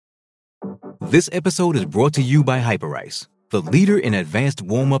This episode is brought to you by Hyperice, the leader in advanced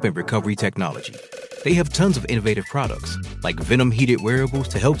warm-up and recovery technology. They have tons of innovative products, like Venom-heated wearables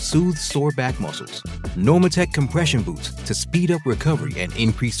to help soothe sore back muscles, Normatec compression boots to speed up recovery and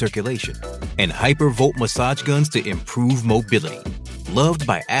increase circulation, and Hypervolt massage guns to improve mobility. Loved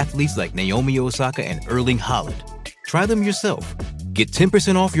by athletes like Naomi Osaka and Erling Haaland. Try them yourself. Get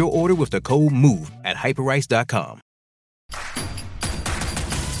 10% off your order with the code MOVE at hyperice.com.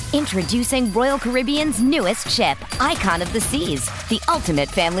 Introducing Royal Caribbean's newest ship, Icon of the Seas, the ultimate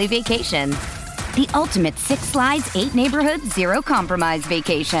family vacation. The ultimate 6 slides, 8 neighborhoods, 0 compromise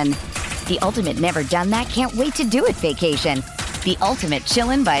vacation. The ultimate never done that, can't wait to do it vacation. The ultimate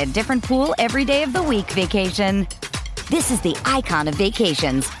chillin' by a different pool every day of the week vacation. This is the Icon of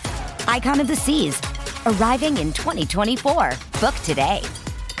Vacations. Icon of the Seas, arriving in 2024. Book today.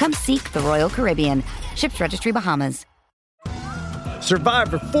 Come seek the Royal Caribbean. Ships Registry, Bahamas.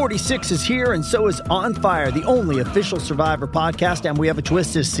 Survivor 46 is here, and so is On Fire, the only official Survivor podcast, and we have a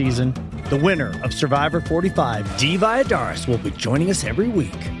twist this season. The winner of Survivor 45, Dee Valladares, will be joining us every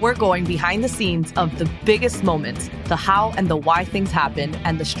week. We're going behind the scenes of the biggest moments, the how and the why things happen,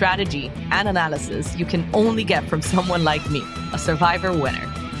 and the strategy and analysis you can only get from someone like me, a Survivor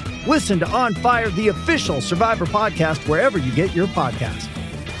winner. Listen to On Fire, the official Survivor podcast, wherever you get your podcast.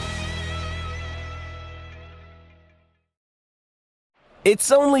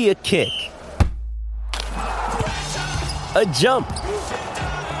 It's only a kick, a jump,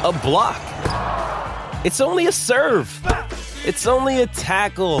 a block. It's only a serve. It's only a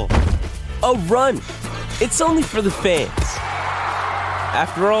tackle, a run. It's only for the fans.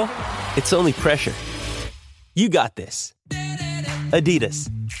 After all, it's only pressure. You got this.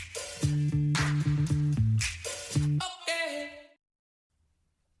 Adidas.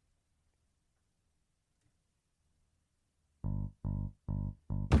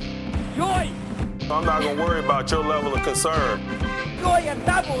 I'm not gonna worry about your level of concern. Yoy and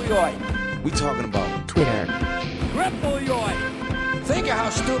double yoy. We talking about Twitter. Triple yoy. Think of how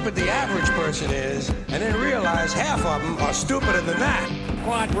stupid the average person is, and then realize half of them are stupider than that.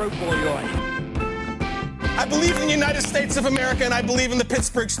 Quadruple yoy. I believe in the United States of America, and I believe in the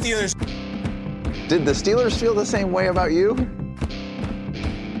Pittsburgh Steelers. Did the Steelers feel the same way about you?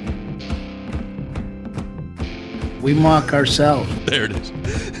 We mock ourselves. There it is.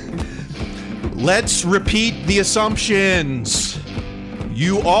 Let's repeat the assumptions.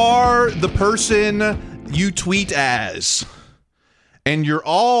 You are the person you tweet as. And you're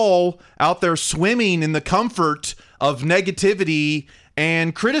all out there swimming in the comfort of negativity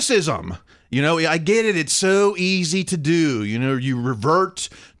and criticism. You know, I get it. It's so easy to do. You know, you revert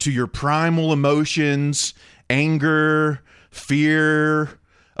to your primal emotions, anger, fear,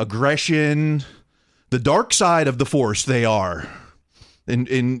 aggression, the dark side of the force they are.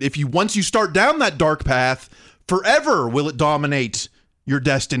 And if you once you start down that dark path, forever will it dominate your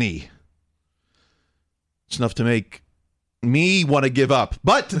destiny. It's enough to make me want to give up.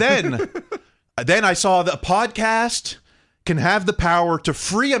 But then I saw that a podcast can have the power to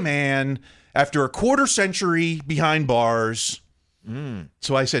free a man after a quarter century behind bars.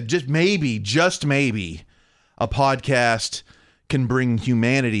 So I said, just maybe, a podcast can bring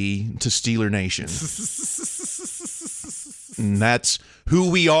humanity to Steeler Nation. And that's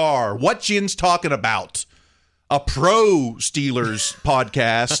who we are. What Jin's talking about. A pro Steelers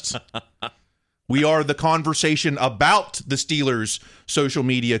podcast. We are the conversation about the Steelers social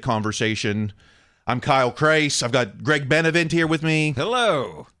media conversation. I'm Kyle Kreis. I've got Greg Benevent here with me.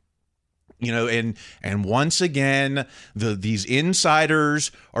 Hello. You know, and once again, these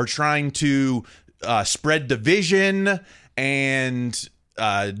insiders are trying to spread division and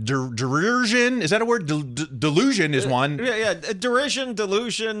derision. Is that a word? Delusion is one. Yeah. Derision,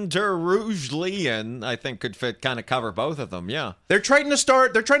 delusion, derusion, I think could kind of cover both of them. Yeah. They're trying to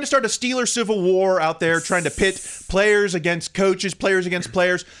start a Steeler civil war out there, trying to pit players against coaches, players against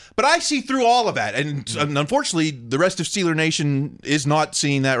players. But I see through all of that, and unfortunately, the rest of Steeler Nation is not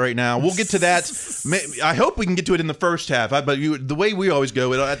seeing that right now. We'll get to that. I hope we can get to it in the first half. But the way we always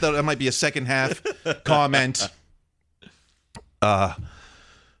go, I thought it might be a second half comment.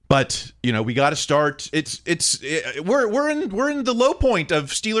 But you know, we got to start. We're in the low point of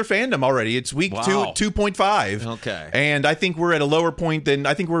Steeler fandom already. It's week 2.5. Okay, and I think we're at a lower point than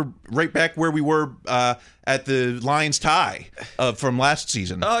I think we're right back where we were at the Lions tie from last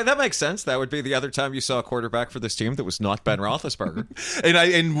season. Oh, that makes sense. That would be the other time you saw a quarterback for this team that was not Ben Roethlisberger.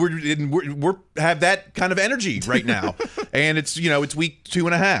 and we're have that kind of energy right now, and it's week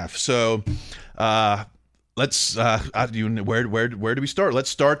 2.5. So. Let's where do we start? Let's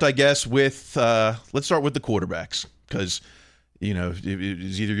start, I guess, with the quarterbacks, because it's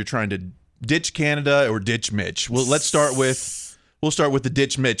either you're trying to ditch Canada or ditch Mitch? Well, we'll start with the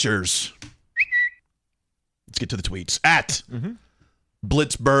ditch Mitchers. Let's get to the tweets. At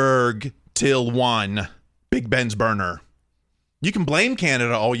Blitzberg till 1, Big Ben's burner. You can blame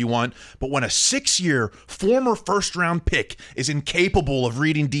Canada all you want, but when a 6-year former first-round pick is incapable of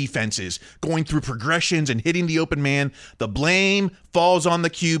reading defenses, going through progressions and hitting the open man, the blame falls on the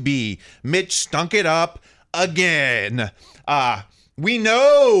QB. Mitch stunk it up again. We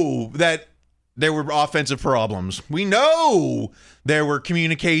know that there were offensive problems. We know there were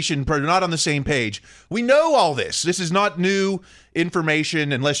communication, not on the same page. We know all this. This is not new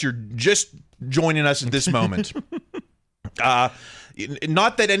information unless you're just joining us at this moment.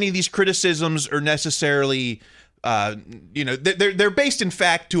 Not that any of these criticisms are necessarily, they're based in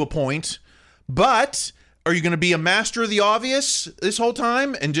fact to a point, but are you going to be a master of the obvious this whole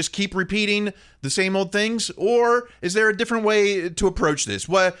time and just keep repeating the same old things? Or is there a different way to approach this?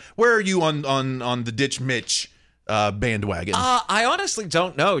 Where are you on the Ditch Mitch bandwagon? I honestly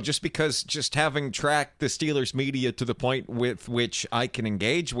don't know, just because just having tracked the Steelers media to the point with which I can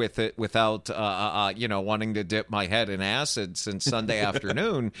engage with it without, wanting to dip my head in acid since Sunday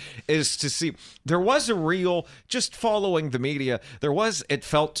afternoon, is to see there was a real, just following the media, it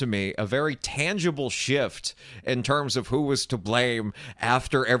felt to me, a very tangible shift in terms of who was to blame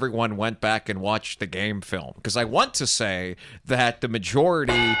after everyone went back and watched the game film. Because I want to say that the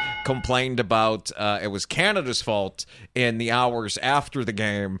majority complained about it was Canada's fault in the hours after the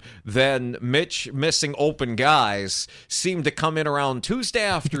game. Then Mitch missing open guys seemed to come in around Tuesday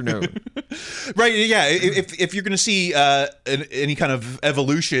afternoon. Right, yeah. If you're going to see any kind of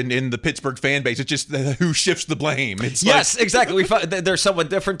evolution in the Pittsburgh fan base, it's just who shifts the blame. It's exactly. There's someone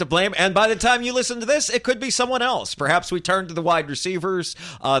different to blame, and by the time you listen to this, it could be someone else. Perhaps we turn to the wide receivers,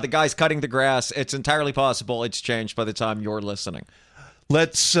 the guys cutting the grass. It's entirely possible it's changed by the time you're listening.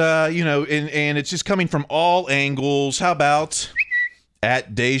 Let's, and it's just coming from all angles. How about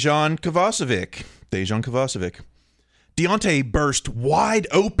at Dejan Kovacevic? Deontay burst wide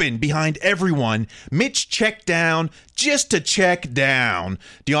open behind everyone. Mitch checked down just to check down.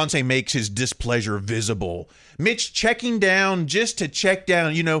 Deontay makes his displeasure visible. Mitch checking down just to check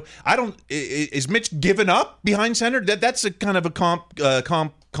down. Is Mitch giving up behind center? That's a kind of a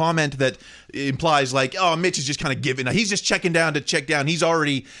comment that implies like, oh, Mitch is just kind of giving up. He's just checking down to check down. He's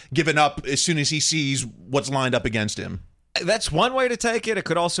already given up as soon as he sees what's lined up against him. That's one way to take it. It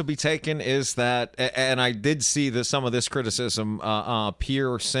could also be taken is that, and I did see some of this criticism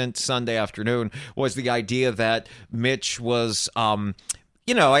appear since Sunday afternoon, was the idea that Mitch was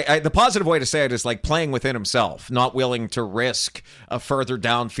the positive way to say it is like playing within himself, not willing to risk a further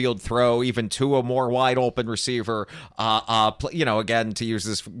downfield throw, even to a more wide open receiver. Again, to use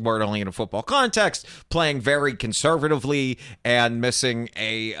this word only in a football context, playing very conservatively and missing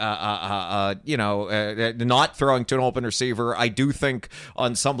not throwing to an open receiver. I do think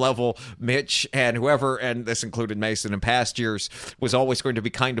on some level, Mitch and whoever, and this included Mason in past years, was always going to be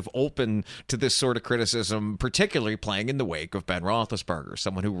kind of open to this sort of criticism, particularly playing in the wake of Ben Roethlisberger.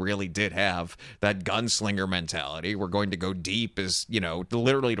 Someone who really did have that gunslinger mentality. We're going to go deep as,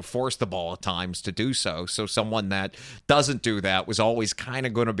 literally to force the ball at times to do so. So someone that doesn't do that was always kind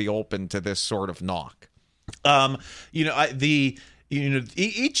of going to be open to this sort of knock.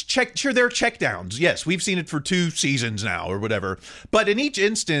 Each check, sure, there are checkdowns. Yes, we've seen it for 2 seasons now or whatever. But in each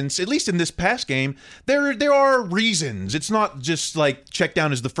instance, at least in this past game, there are reasons. It's not just like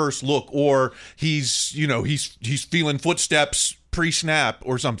checkdown is the first look, or he's feeling footsteps pre-snap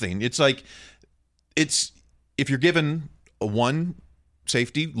or something. It's like, if you're given a one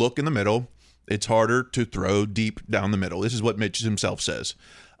safety look in the middle, it's harder to throw deep down the middle. This is what Mitch himself says.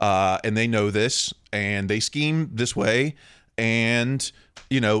 And they know this, and they scheme this way. And,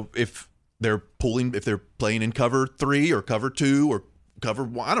 if they're playing in cover 3 or cover 2 or cover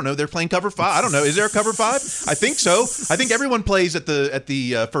 1, I don't know, they're playing cover 5. I don't know. Is there a cover 5? I think so. I think everyone plays at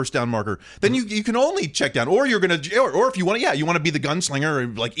the first down marker. Then you can only check down, or you're going to, or if you want to, you want to be the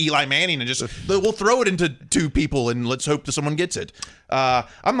gunslinger like Eli Manning and just, we'll throw it into 2 people and let's hope that someone gets it.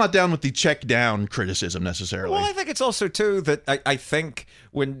 I'm not down with the check down criticism necessarily. Well, I think it's also too that I think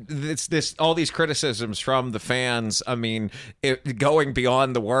when it's all these criticisms from the fans, I mean, going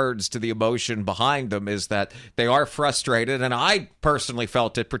beyond the words to the emotion behind them, is that they are frustrated, and I personally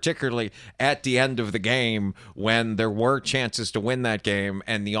felt it, particularly at the end of the game when there were chances to win that game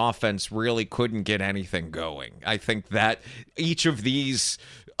and the offense really couldn't get anything going. I think that each of these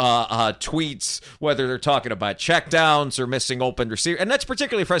tweets, whether they're talking about checkdowns or missing open receiver. And that's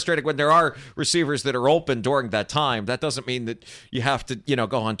particularly frustrating when there are receivers that are open during that time. That doesn't mean that you have to,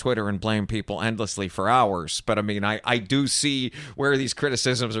 go on Twitter and blame people endlessly for hours. But I mean, I do see where these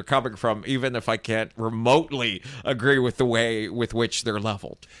criticisms are coming from, even if I can't remotely agree with the way with which they're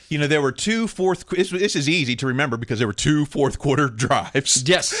leveled. There were two this is easy to remember because there were two fourth quarter drives.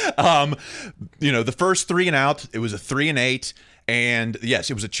 Yes. The first 3 and out, it was a 3 and 8. And yes,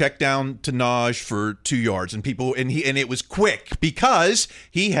 it was a check down to Naj for 2 yards, and it was quick because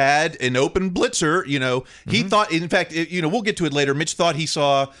he had an open blitzer. He thought, in fact, we'll get to it later. Mitch thought he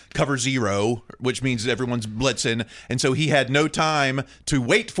saw cover 0, which means that everyone's blitzing, and so he had no time to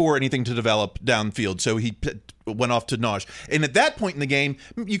wait for anything to develop downfield. So he went off to Naj, and at that point in the game,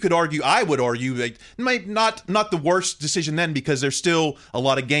 I would argue, like, not the worst decision then because there's still a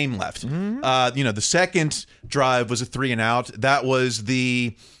lot of game left. The second drive was a 3 and out. That was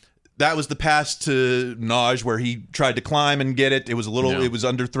the pass to Naj where he tried to climb and get it. It was it was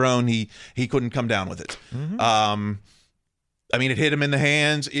underthrown. He couldn't come down with it. It hit him in the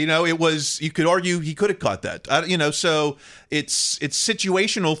hands. It was, you could argue he could have caught that. So it's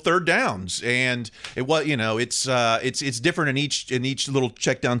situational third downs, and it was, it's different in each little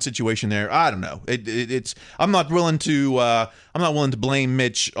check down situation there. I don't know. I'm not willing to blame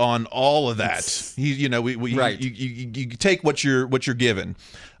Mitch on all of that. Right. You take what you're given.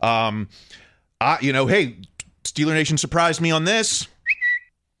 Hey, Steeler Nation surprised me on this.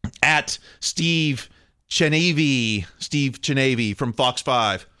 At Steve Chenavy from Fox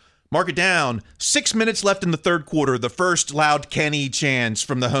 5. Mark it down. 6 minutes left in the third quarter. The first loud Kenny chants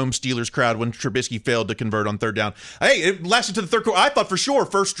from the home Steelers crowd when Trubisky failed to convert on third down. Hey, it lasted to the third quarter. I thought for sure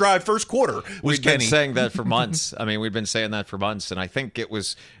first drive, first quarter was We've Kenny. Been saying that for months. We've been saying that for months, and I think it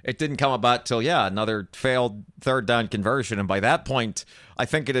didn't come about till another failed third down conversion, and by that point, I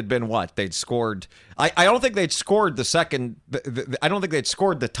think it had been they'd scored. I don't think they'd scored the second. I don't think they'd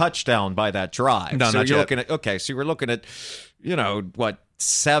scored the touchdown by that drive. No, so not you're yet. looking at so you were looking at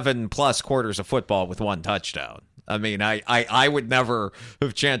 7+ quarters of football with one touchdown. I would never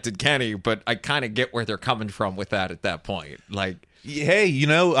have chanted Kenny, but I kind of get where they're coming from with that at that point. Hey,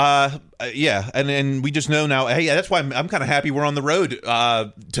 and we just know now. Hey, that's why I'm kind of happy we're on the road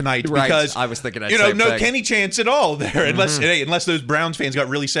tonight, right. Because I was thinking that no thing. Kenny chants at all there, unless those Browns fans got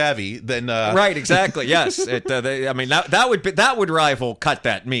really savvy. Then right, exactly, yes. That would rival cut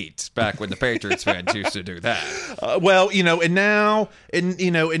that meat back when the Patriots fans used to do that. And now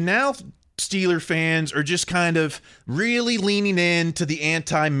Steeler fans are just kind of really leaning into the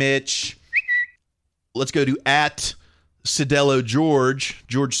anti-Mitch. Let's go to at Cedello George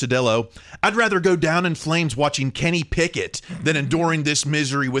Cedello. I'd rather go down in flames watching Kenny Pickett than enduring this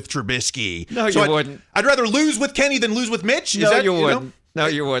misery with Trubisky. No, you wouldn't. I'd rather lose with Kenny than lose with Mitch. No, you wouldn't. No,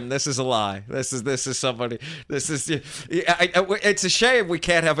 you wouldn't. This is a lie. This is somebody. This is. It's a shame we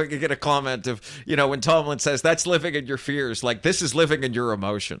can't get a comment of when Tomlin says that's living in your fears. Like, this is living in your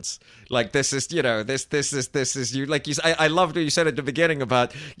emotions. Like, this is this is you. Like, I loved what you said at the beginning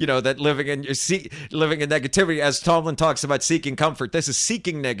about that living in negativity. As Tomlin talks about seeking comfort, this is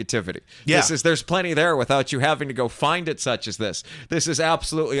seeking negativity. Yeah. There's plenty there without you having to go find it. Such as this. This is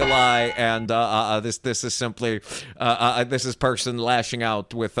absolutely a lie, and this is simply this is person lashing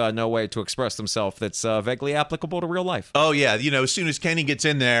out with no way to express themselves that's vaguely applicable to real life. Oh, yeah. As soon as Kenny gets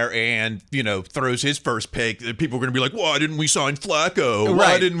in there and, throws his first pick, people are going to be like, why didn't we sign Flacco? Right.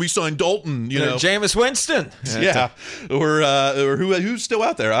 Why didn't we sign Dalton? Jameis Winston. Yeah. Or who's still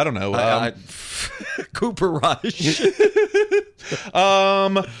out there? I don't know. Cooper Rush.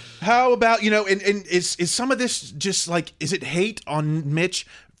 How about, and is some of this just like, is it hate on Mitch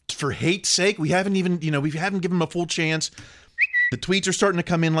for hate's sake? We haven't even, we haven't given him a full chance. The tweets are starting to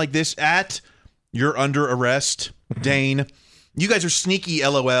come in like this. At you're under arrest, Dane. You guys are sneaky,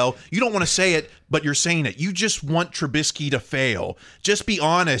 LOL. You don't want to say it, but you're saying it. You just want Trubisky to fail. Just be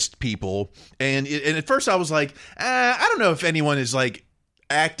honest, people. And at first I was like, I don't know if anyone is like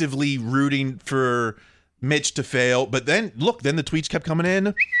actively rooting for Mitch to fail. But then, then the tweets kept coming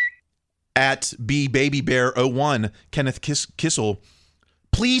in. At BBabyBear01, Kenneth Kissel.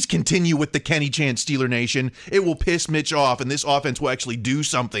 Please continue with the Kenny chant, Steeler Nation. It will piss Mitch off, and this offense will actually do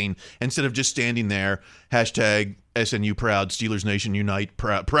something instead of just standing there. # SNU proud, Steelers Nation unite.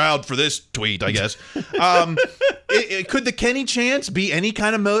 Proud for this tweet, I guess. Could the Kenny chants be any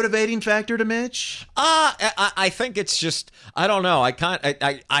kind of motivating factor to Mitch? I think it's just, I don't know.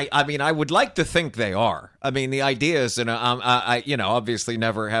 I mean, I would like to think they are. I mean, the idea is, obviously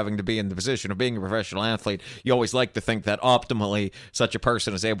never having to be in the position of being a professional athlete, you always like to think that optimally such a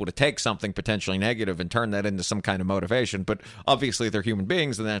person is able to take something potentially negative and turn that into some kind of motivation. But obviously they're human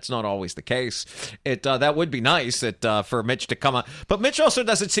beings, and that's not always the case. That would be nice for Mitch to come up. But Mitch also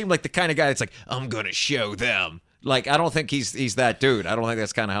doesn't seem like the kind of guy that's like, I'm going to show them. Like, I don't think he's that dude. I don't think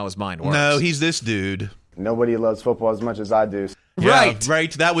that's kind of how his mind works. No, he's this dude. Nobody loves football as much as I do. Yeah,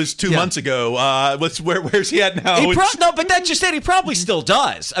 right. That was 2 months ago. Where's he at now? No, but that's just it. He probably still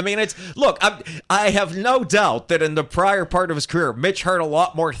does. I mean, I have no doubt that in the prior part of his career, Mitch heard a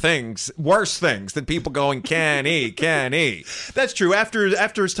lot more worse things than people going, can he? That's true.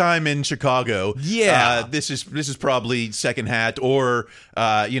 After his time in Chicago, this is probably second hat, or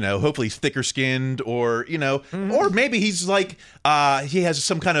hopefully thicker skinned, or or maybe he's like he has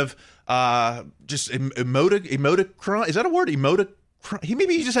some kind of just emoticron. Is that a word?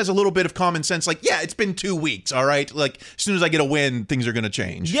 He just has a little bit of common sense. Like, yeah, it's been 2 weeks. All right. Like, as soon as I get a win, things are going to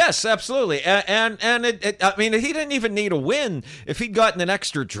change. Yes, absolutely. And I mean, he didn't even need a win if he'd gotten an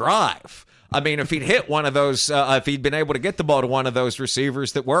extra drive. I mean, if he'd hit one of those, if he'd been able to get the ball to one of those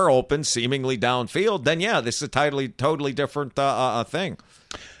receivers that were open, seemingly downfield, then yeah, this is a totally different thing.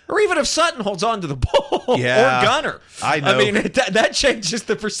 Or even if Sutton holds on to the ball, or Gunner. I know. I mean, that changes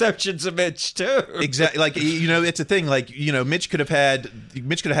the perceptions of Mitch too. Exactly. Like, it's a thing. Like, Mitch could have had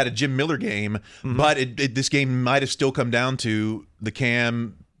a Jim Miller game, but this game might have still come down to the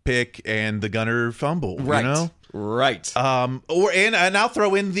Cam pick and the Gunner fumble. Right. Right. And I'll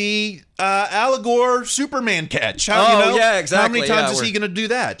throw in the Allegor Superman catch. Yeah, exactly. How many times is he going to do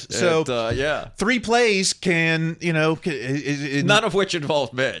that? So 3 plays can, none of which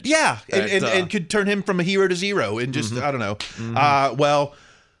involve Mitch. Yeah, and could turn him from a hero to zero in just I don't know. Well,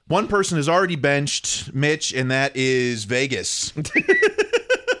 one person has already benched Mitch, and that is Vegas.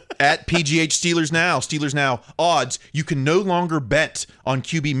 At PGH Steelers Now odds, you can no longer bet on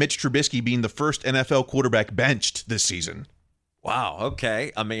QB Mitch Trubisky being the first NFL quarterback benched this season. Wow.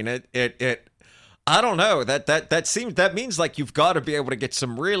 Okay. I mean, I don't know. That means like you've got to be able to get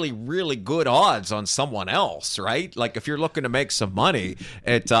some really, really good odds on someone else, right? Like if you're looking to make some money,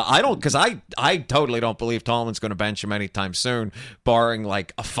 I totally don't believe Tomlin's going to bench him anytime soon, barring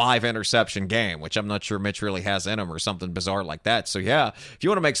like a 5 interception game, which I'm not sure Mitch really has in him, or something bizarre like that. So yeah, if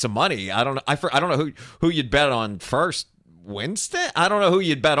you want to make some money, I don't know who you'd bet on first. Winston? I don't know who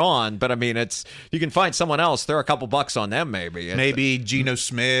you'd bet on, but I mean, you can find someone else. Throw a couple bucks on them, maybe. Maybe Geno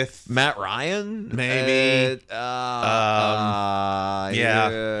Smith, Matt Ryan, maybe. Yeah,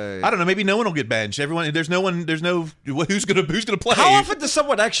 I don't know. Maybe no one will get benched. There's no who's gonna play. How often does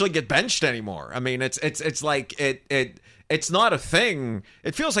someone actually get benched anymore? I mean, it's like it's not a thing.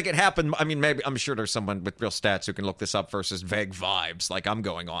 It feels like it happened. I mean, maybe I'm sure there's someone with real stats who can look this up versus vague vibes like I'm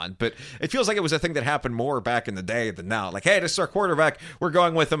going on. But it feels like it was a thing that happened more back in the day than now. Like, hey, this is our quarterback. We're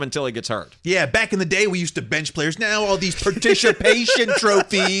going with him until he gets hurt. Yeah, back in the day, we used to bench players. Now all these participation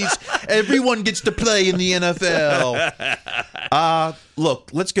trophies. Everyone gets to play in the NFL.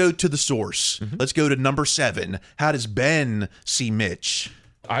 Look, let's go to the source. Mm-hmm. Let's go to number 7. How does Ben see Mitch?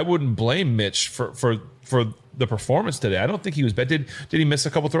 I wouldn't blame Mitch for the performance today. I don't think he was bad. Did he miss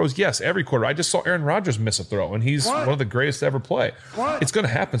a couple throws? Yes, every quarter. I just saw Aaron Rodgers miss a throw, and he's one of the greatest to ever play. It's going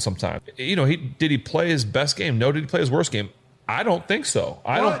to happen sometime. Did he play his best game? No. Did he play his worst game? I don't think so.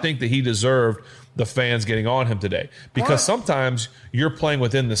 I don't think that he deserved the fans getting on him today, because sometimes you're playing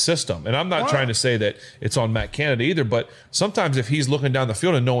within the system. And I'm not trying to say that it's on Matt Canada either, but sometimes if he's looking down the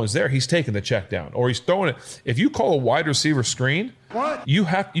field and no one's there, he's taking the check down, or he's throwing it. If you call a wide receiver screen, you're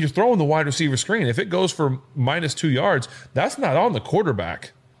throwing the wide receiver screen. If it goes for -2 yards, that's not on the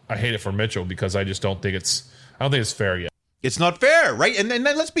quarterback. I hate it for Mitchell because I just don't think it's fair yet. It's not fair, right? And then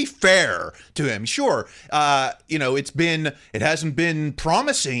let's be fair to him. Sure, it hasn't been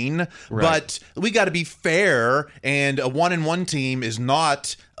promising, right, but we got to be fair. And a 1-1 team is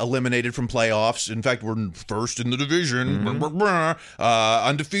not eliminated from playoffs. In fact, we're first in the division,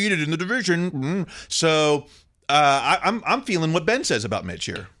 undefeated in the division. So I'm feeling what Ben says about Mitch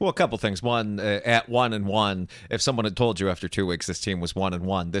here. Well, a couple things. One, at 1-1, if someone had told you after 2 weeks this team was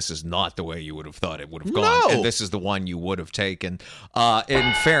 1-1, this is not the way you would have thought it would have gone. No. And this is the one you would have taken.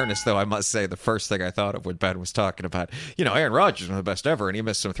 In fairness, though, I must say the first thing I thought of when Ben was talking about, Aaron Rodgers was one of the best ever, and he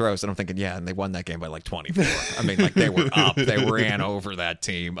missed some throws, and I'm thinking, yeah, and they won that game by like 24. I mean, like, they were up. They ran over that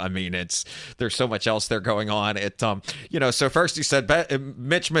team. I mean, there's so much else there going on. So first he said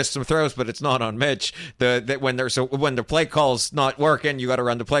Mitch missed some throws, but it's not on Mitch. When when the play call's not working, you got to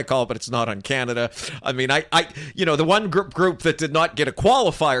run the play call, but it's not on Canada. I mean, the one group that did not get a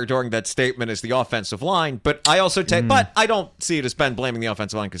qualifier during that statement is the offensive line. But I also but I don't see it as Ben blaming the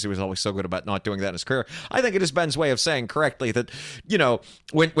offensive line because he was always so good about not doing that in his career. I think it is Ben's way of saying correctly that,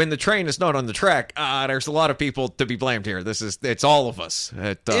 when the train is not on the track, there's a lot of people to be blamed here. It's all of us.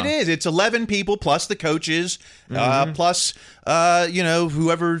 It is. It's 11 people plus the coaches, plus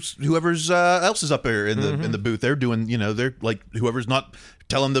whoever's else is up there in the booth. They're doing, they're like whoever's not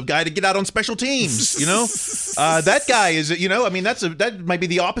telling the guy to get out on special teams. That guy is, that might be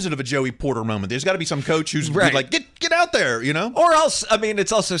the opposite of a Joey Porter moment. There's got to be some coach who's like, get out there, Or else,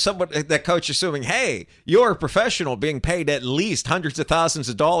 it's also someone, that coach assuming, hey, you're a professional being paid at least hundreds of thousands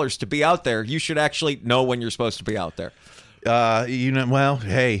of dollars to be out there. You should actually know when you're supposed to be out there. Well,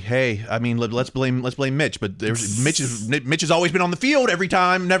 hey. I mean, let's blame Mitch, but Mitch has always been on the field every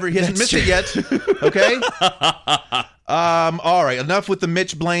time. He hasn't missed it yet. Okay. All right. Enough with the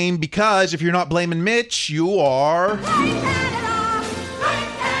Mitch blame, because if you're not blaming Mitch, you are.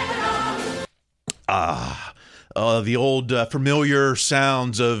 The old familiar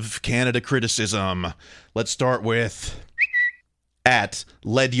sounds of Canada criticism. Let's start with at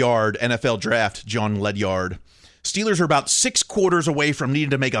Ledyard NFL Draft, John Ledyard. Steelers are about 6 quarters away from needing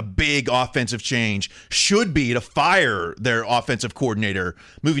to make a big offensive change. Should be to fire their offensive coordinator.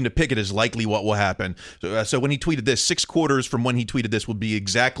 Moving to Pickett is likely what will happen. So when he tweeted this, 6 quarters from when he tweeted this would be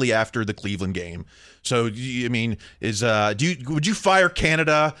exactly after the Cleveland game. So, I mean, would you fire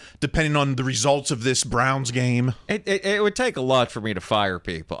Canada depending on the results of this Browns game? It would take a lot for me to fire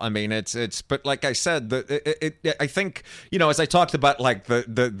people. I mean, but like I said, I think, as I talked about, like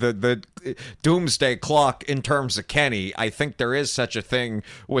the doomsday clock in terms of Kenny, I think there is such a thing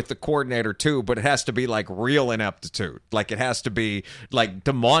with the coordinator too, but it has to be like real ineptitude. Like it has to be like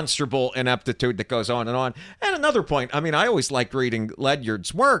demonstrable ineptitude that goes on and on. And another point, I mean, I always liked reading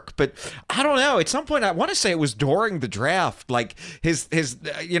Ledyard's work, but I don't know, at some point I want to say it was during the draft, like his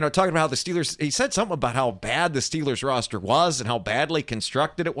talking about how the Steelers, he said something about how bad the Steelers roster was and how badly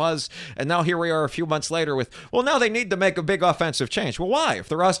constructed it was, and now here we are a few months later with, well, now they need to make a big offensive change. Well, why? If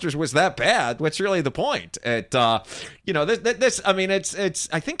the roster was that bad, what's really the point? This I mean, it's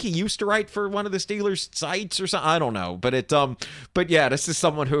I think he used to write for one of the Steelers sites or something, I don't know, but yeah, this is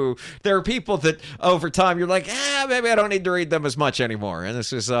someone who, there are people that over time you're like, maybe I don't need to read them as much anymore, and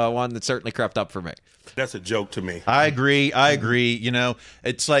this is one that certainly crept up for me. That's a joke to me. I agree.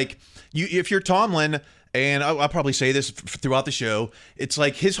 It's like if you're Tomlin, and I'll probably say this throughout the show, it's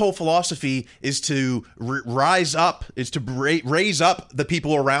like his whole philosophy is to raise up the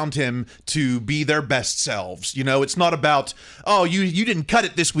people around him to be their best selves. It's not about, oh, you didn't cut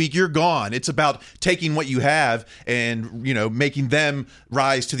it this week, you're gone. It's about taking what you have and, making them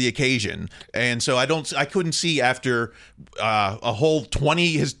rise to the occasion. And so I couldn't see after a whole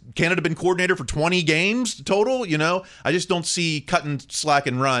 20, has Canada been coordinator for 20 games total? I just don't see cut and slack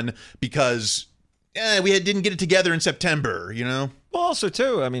and run because we didn't get it together in September, Well, also,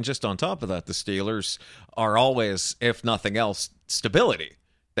 too, I mean, just on top of that, the Steelers are always, if nothing else, stability.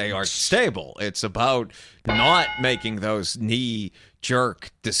 They are stable. It's about not making those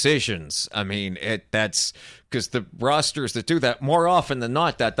knee-jerk decisions. I mean, that's because the rosters that do that, more often than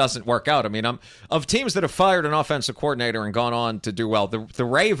not, that doesn't work out. I mean, of teams that have fired an offensive coordinator and gone on to do well, the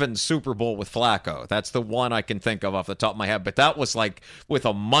Ravens Super Bowl with Flacco, that's the one I can think of off the top of my head, but that was like with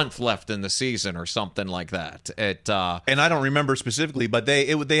a month left in the season or something like that. And I don't remember specifically, but they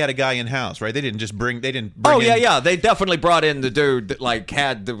had a guy in-house, right? They didn't bring yeah. They definitely brought in the dude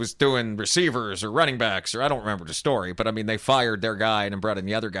that was doing receivers or running backs, or I don't remember the story, but I mean, they fired their guy and then brought in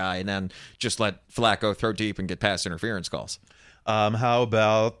the other guy and then just let Flacco throw deep and get pass interference calls. How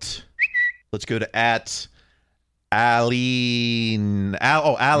about, let's go to at Alan.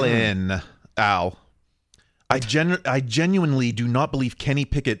 Al. I genuinely do not believe Kenny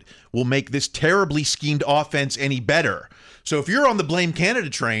Pickett will make this terribly schemed offense any better. So if you're on the blame Canada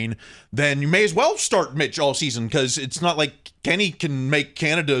train, then you may as well start Mitch all season, because it's not like Kenny can make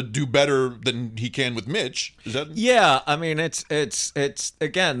Canada do better than he can with Mitch. Is that? Yeah, I mean, it's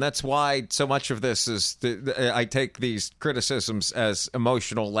again, that's why so much of this is I take these criticisms as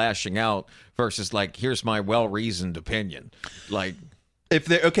emotional lashing out versus like, here's my well-reasoned opinion. Like,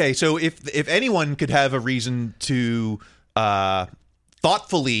 so if anyone could have a reason to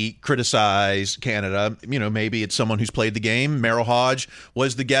thoughtfully criticize Canada, maybe it's someone who's played the game. Merrill Hodge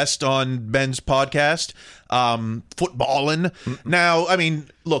was the guest on Ben's podcast. footballing. Now, I mean,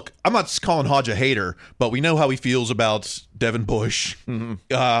 look, I'm not calling Hodge a hater, but we know how he feels about Devin Bush.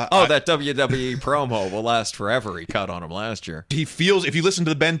 That WWE promo will last forever. He cut on him last year. He feels, if you listen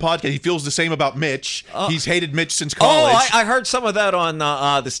to the Ben podcast, he feels the same about Mitch. He's hated Mitch since college. I heard some of that on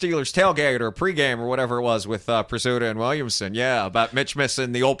the Steelers tailgate or pregame or whatever it was with Pursuta and Williamson. Yeah, about Mitch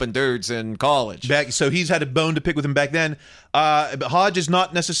missing the open dudes in college. So he's had a bone to pick with him back then. But Hodge is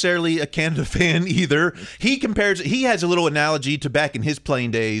not necessarily a Canada fan either. He has a little analogy to back in his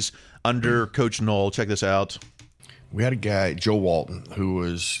playing days under Coach Knoll. Check this out. We had a guy, Joe Walton, he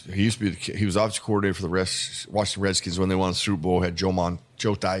was offensive coordinator for the Washington Redskins when they won the Super Bowl. Had Joe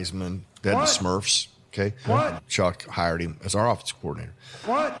Theismann, they had the Smurfs. Okay, what? Chuck hired him as our offensive coordinator.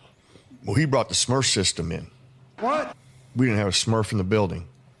 What? Well, he brought the Smurf system in. What? We didn't have a Smurf in the building.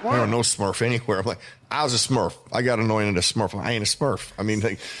 What? There was no Smurf anywhere. I'm like, I was a Smurf. I got anointed a Smurf. I ain't a Smurf. I mean,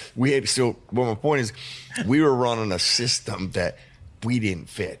 well, my point is, we were running a system that we didn't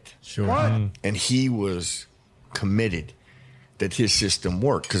fit. Sure. What? And he was committed that his system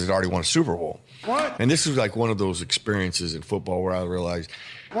worked because it already won a Super Bowl. What? And this was like one of those experiences in football where I realized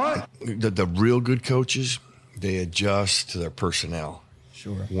the real good coaches, they adjust to their personnel.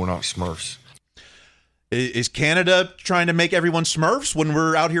 Sure. We're not Smurfs. Is Canada trying to make everyone Smurfs when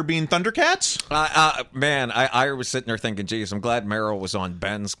we're out here being Thundercats? Man, I was sitting there thinking, geez, I'm glad Merrill was on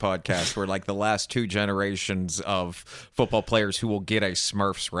Ben's podcast where like the last two generations of football players who will get a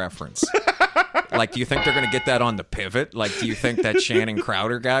Smurfs reference. Like, do you think they're going to get that on the pivot? Like, do you think that Shannon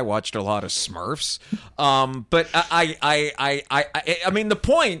Crowder guy watched a lot of Smurfs? But I mean, the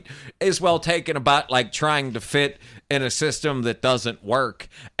point is well taken about like trying to fit in a system that doesn't work.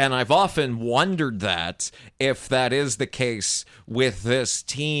 And I've often wondered that if that is the case with this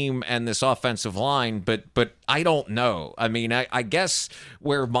team and this offensive line, but I don't know. I mean, I guess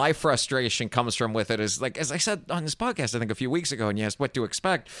where my frustration comes from with it is, like, as I said on this podcast, I think a few weeks ago, and you asked what to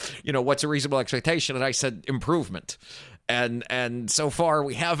expect, what's a reasonable expectation? And I said improvement. And so far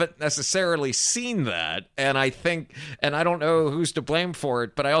we haven't necessarily seen that. And I don't know who's to blame for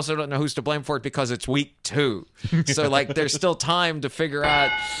it, but I also don't know who's to blame for it because it's week 2. So like there's still time to figure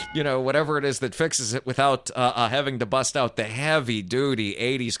out, whatever it is that fixes it without having to bust out the heavy duty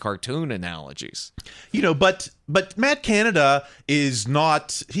 80s cartoon analogies. But Matt Canada is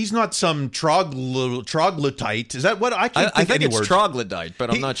not. He's not some troglodyte. Is that what I can't think? I think any it's word. Troglodyte,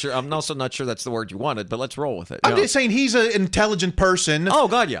 but I'm not sure. I'm also not sure that's the word you wanted. But let's roll with it. I'm just saying he's an intelligent person. Oh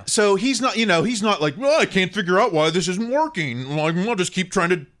God, yeah. So he's not. He's not like, well, I can't figure out why this isn't working. I'll just keep trying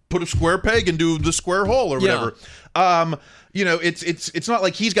to put a square peg into the square hole or whatever. Yeah. It's not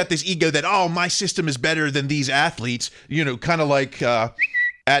like he's got this ego that my system is better than these athletes. Kind of like.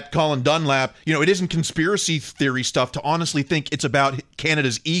 At Colin Dunlap, it isn't conspiracy theory stuff to honestly think it's about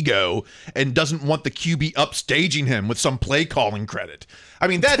Canada's ego and doesn't want the QB upstaging him with some play calling credit. I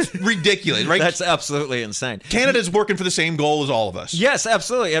mean, that's ridiculous, right? That's absolutely insane. Canada's working for the same goal as all of us. Yes,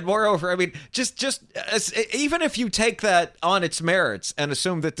 absolutely. And moreover, I mean, just even if you take that on its merits and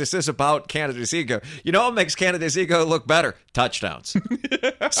assume that this is about Canada's ego, what makes Canada's ego look better? Touchdowns,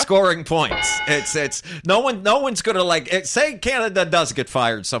 scoring points. It's no one's gonna say Canada does get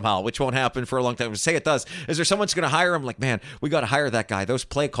fired somehow, which won't happen for a long time. Say it does. Is there someone's gonna hire him? Like, man, we got to hire that guy. Those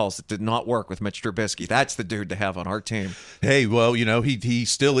play calls that did not work with Mitch Trubisky. That's the dude to have on our team. Hey, well, he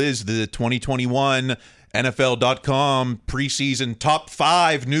still is the 2021 NFL.com preseason top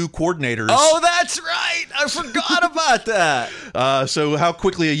 5 new coordinators. Oh, that's right. I forgot about that. So how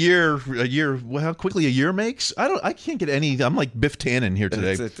quickly a year makes? I can't get any. I'm like Biff Tannen here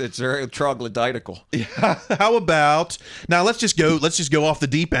today. It's very troglodytical. Yeah. How about now? Let's just go off the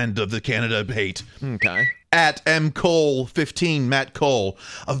deep end of the Canada hate. Okay. At MCole15, Matt Cole,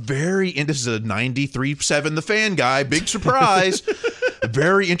 this is a 93.7 The Fan guy. Big surprise. A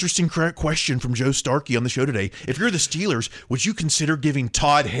very interesting question from Joe Starkey on the show today. If you're the Steelers, would you consider giving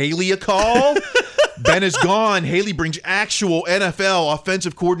Todd Haley a call? Ben is gone. Haley brings actual NFL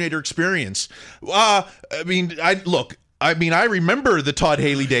offensive coordinator experience. I remember the Todd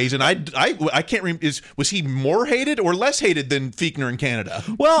Haley days, and I can't remember. Was he more hated or less hated than Fiechner in Canada?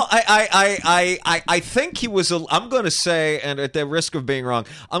 Well, I think he was. I'm going to say, and at the risk of being wrong,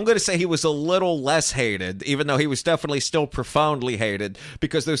 I'm going to say he was a little less hated, even though he was definitely still profoundly hated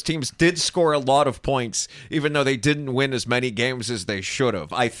because those teams did score a lot of points, even though they didn't win as many games as they should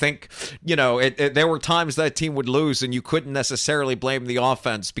have. I think there were times that team would lose, and you couldn't necessarily blame the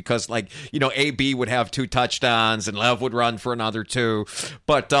offense because AB would have 2 touchdowns and Lev would would run for another 2.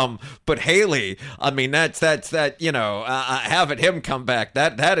 But Haley, I mean, that's having him come back.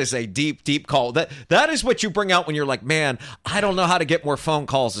 That is a deep call. That is what you bring out when you're like, man, I don't know how to get more phone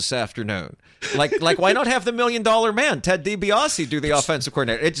calls this afternoon. Like why not have the $1 million man, Ted DiBiase, do the offensive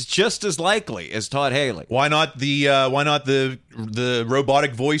coordinator? It's just as likely as Todd Haley. Why not the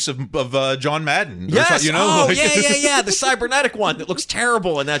robotic voice of John Madden? Yes. Yeah. The cybernetic one that looks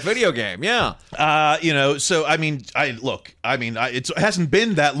terrible in that video game. Yeah. So I mean, it hasn't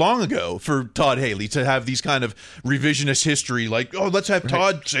been that long ago for Todd Haley to have these kind of revisionist history, like, oh, let's have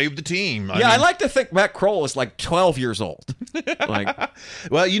Todd save the team. I like to think Matt Kroll is like 12 years old.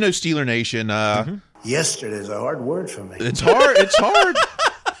 Well, Steeler Nation. Yesterday's a hard word for me. It's hard.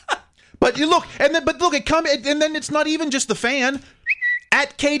 But you look, and then it's not even just the fan.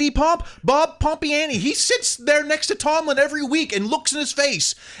 At KD Pomp, Bob Pompiani, he sits there next to Tomlin every week and looks in his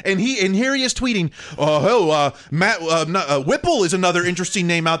face, and here he is tweeting, Matt Whipple is another interesting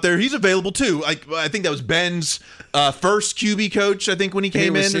name out there. He's available too. I think that was Ben's first QB coach. I think when he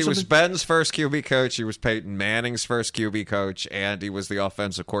came in, he was Ben's first QB coach. He was Peyton Manning's first QB coach, and he was the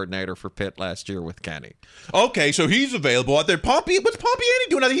offensive coordinator for Pitt last year with Kenny. Okay, so he's available out there. What's Pompiani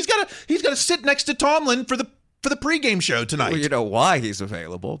doing? He's got to sit next to Tomlin for the pregame show tonight. Well, you know why he's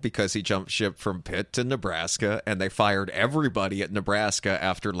available? Because he jumped ship from Pitt to Nebraska, and they fired everybody at Nebraska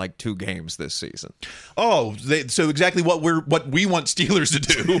after like 2 games this season. Oh, so exactly what we want Steelers to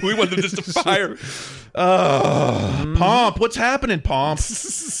do. We want them just to fire. Pomp, what's happening, Pomp?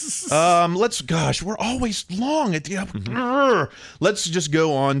 We're always long at the. Let's just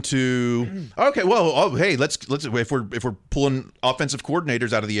go on to. Okay, well, hey, let's if we're pulling offensive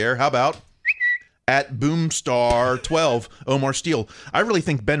coordinators out of the air, how about at Boomstar12, Omar Steele? I really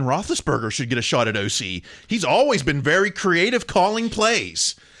think Ben Roethlisberger should get a shot at OC. He's always been very creative calling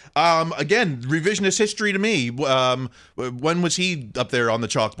plays. Again, revisionist history to me. When was he up there on the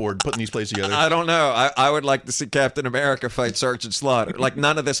chalkboard putting these plays together? I don't know. I would like to see Captain America fight Sergeant Slaughter. Like,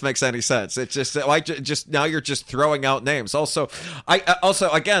 none of this makes any sense. It's just now you're just throwing out names. Also,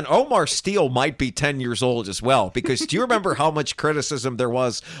 again, Omar Steele might be 10 years old as well, because do you remember how much criticism there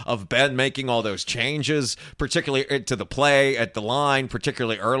was of Ben making all those changes, particularly to the play at the line,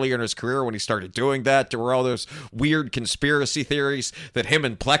 particularly earlier in his career when he started doing that? There were all those weird conspiracy theories that him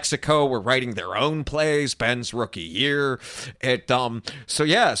and Plexico were writing their own plays Ben's rookie year. So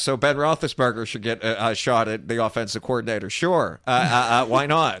Ben Roethlisberger should get a shot at the offensive coordinator. Sure. Why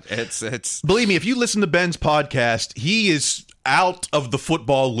not? It's Believe me, if you listen to Ben's podcast, he is out of the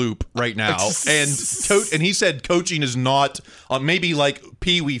football loop right now, and he said coaching is not maybe like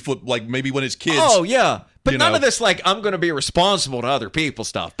peewee foot, like maybe when his kids. Oh yeah. But none of this, like, I'm going to be responsible to other people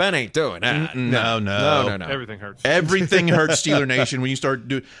stuff. Ben ain't doing that. No. Everything hurts. Everything hurts, Steeler Nation, when you start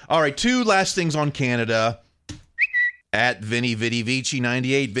doing. All right, 2 last things on Canada. At Vinny Vici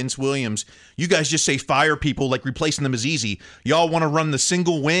 98, Vince Williams. You guys just say fire people like replacing them is easy. Y'all want to run the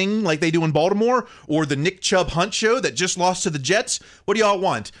single wing like they do in Baltimore, or the Nick Chubb Hunt show that just lost to the Jets? What do y'all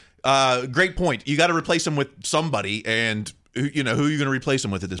want? Great point. You got to replace them with somebody, and who are you going to replace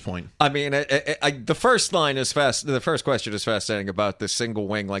them with at this point? I mean, the first line is fast. The first question is fascinating about this single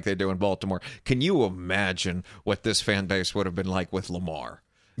wing like they do in Baltimore. Can you imagine what this fan base would have been like with Lamar?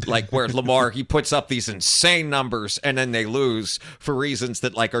 Like, where Lamar, he puts up these insane numbers and then they lose for reasons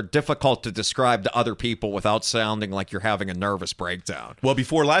that, like, are difficult to describe to other people without sounding like you're having a nervous breakdown. Well,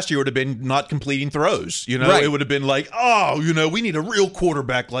 before last year, it would have been not completing throws. Right. It would have been like, we need a real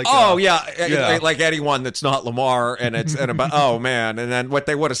quarterback like like anyone that's not Lamar, and about oh man, and then what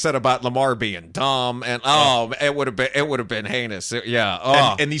they would have said about Lamar being dumb, and it would have been heinous.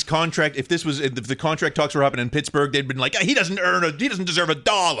 And these if the contract talks were happening in Pittsburgh, they'd been like, he doesn't deserve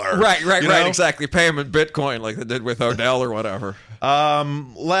 $1. Right, exactly. Pay him in Bitcoin like they did with Odell or whatever.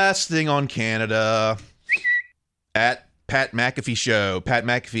 Last thing on Canada, at Pat McAfee show. Pat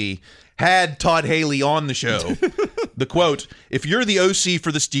McAfee had Todd Haley on the show. The quote, "If you're the OC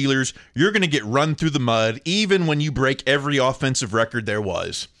for the Steelers, you're going to get run through the mud even when you break every offensive record there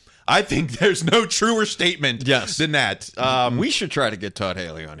was." I think there's no truer statement than that. We should try to get Todd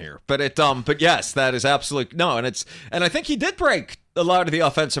Haley on here. But yes, that is absolutely no, and I think he did break a lot of the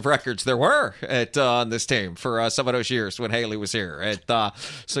offensive records there were on this team for some of those years when Haley was here. His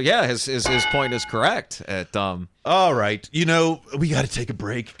point is correct. All right, we got to take a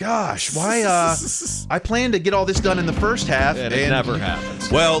break. Gosh, why? I planned to get all this done in the first half, and it never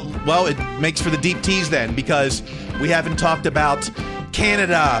happens. Well, it makes for the deep tease then, because we haven't talked about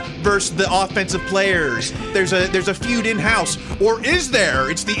Canada versus the offensive players. There's a feud in-house, or is there?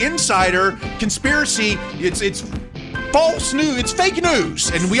 It's the insider conspiracy. It's false news. It's fake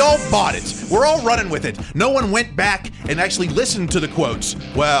news, and we all bought it. We're all running with it. No one went back and actually listened to the quotes.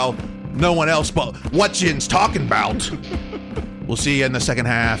 Well, no one else but what Jin's talking about. We'll see you in the second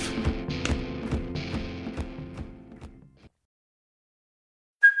half.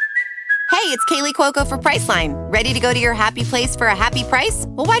 Hey, it's Kaylee Cuoco for Priceline. Ready to go to your happy place for a happy price?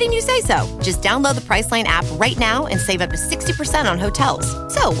 Well, why didn't you say so? Just download the Priceline app right now and save up to 60% on hotels.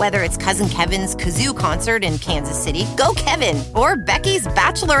 So whether it's Cousin Kevin's Kazoo Concert in Kansas City, go Kevin, or Becky's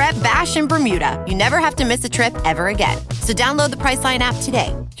Bachelorette Bash in Bermuda, you never have to miss a trip ever again. So download the Priceline app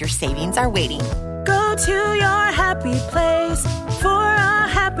today. Your savings are waiting. Go to your happy place for a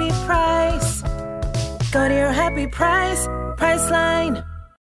happy price. Go to your happy price, Priceline.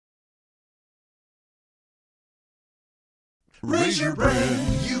 Raise your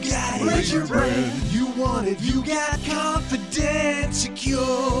brand, you got it. Raise your brand, you want it. You got confidence,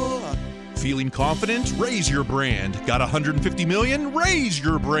 secure. Feeling confident? Raise your brand. Got 150 million? Raise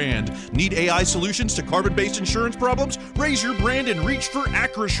your brand. Need AI solutions to carbon-based insurance problems? Raise your brand and reach for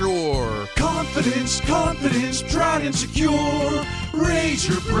Acrisure. Confidence, confidence, tried and secure. Raise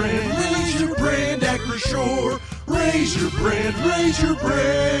your brand, Acrisure. Raise your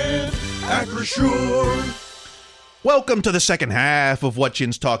brand, Acrisure. Welcome to the second half of What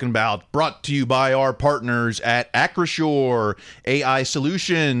Jin's Talking About, brought to you by our partners at Acrisure, AI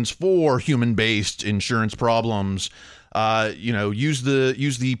solutions for human-based insurance problems. Use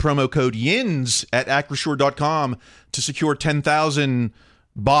the promo code YINS at acrisure.com to secure 10,000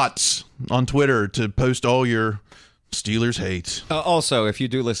 bots on Twitter to post all your Steelers hate. Also, if you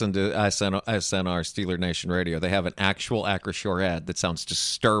do listen to SNR Steeler Nation Radio, they have an actual Acrisure ad that sounds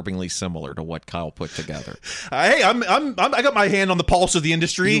disturbingly similar to what Kyle put together. Hey, I got my hand on the pulse of the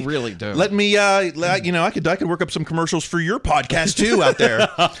industry. You really do. Let me, I could work up some commercials for your podcast too out there.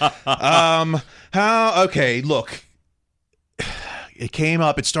 Okay, look. It came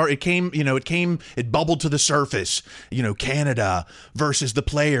up. It bubbled to the surface. Canada versus the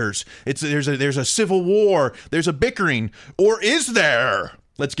players. There's a civil war. There's a bickering, or is there?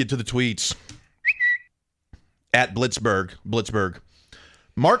 Let's get to the tweets. At Blitzberg.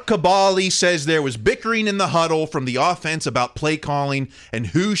 Mark Cabali says there was bickering in the huddle from the offense about play calling and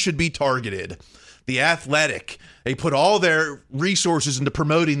who should be targeted. The Athletic, they put all their resources into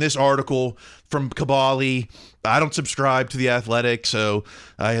promoting this article from Cabali. I don't subscribe to The Athletic, so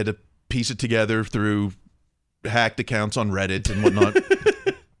I had to piece it together through hacked accounts on Reddit and whatnot.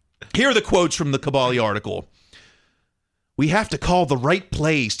 Here are the quotes from the Cabali article. We have to call the right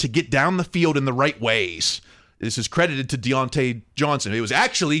plays to get down the field in the right ways. This is credited to Deontay Johnson. It was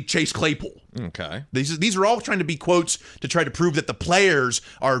actually Chase Claypool. Okay. These are all trying to be quotes to try to prove that the players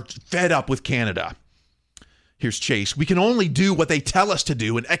are fed up with Canada. Here's Chase. We can only do what they tell us to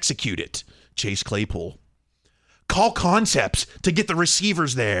do and execute it. Chase Claypool. Call concepts to get the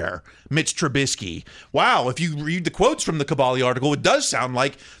receivers there. Mitch Trubisky. Wow, if you read the quotes from the Cabali article, it does sound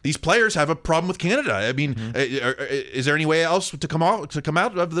like these players have a problem with Canada. I mean, is there any way else to come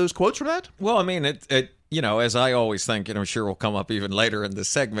out of those quotes from that? Well, I mean, as I always think, and I'm sure will come up even later in this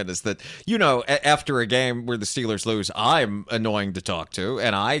segment, is that, after a game where the Steelers lose, I'm annoying to talk to,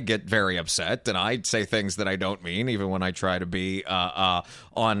 and I get very upset, and I say things that I don't mean, even when I try to be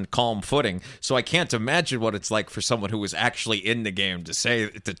on calm footing. So I can't imagine what it's like for someone who was actually in the game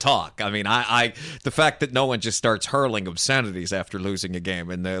to talk. I mean, the fact that no one just starts hurling obscenities after losing a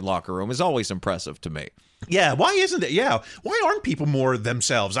game in the locker room is always impressive to me. Yeah, why isn't it? Yeah, why aren't people more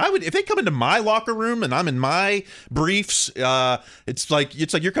themselves? If they come into my locker room and I'm in my briefs, it's like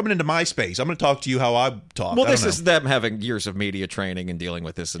you're coming into my space. I'm going to talk to you how I talk. Well, this is them having years of media training and dealing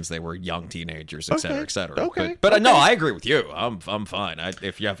with this since they were young teenagers, et cetera, et cetera. Okay, but no, I agree with you. I'm fine.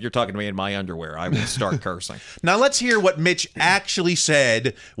 If you're talking to me in my underwear, I will start cursing. Now let's hear what Mitch actually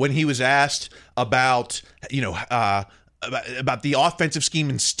said when he was asked about about the offensive scheme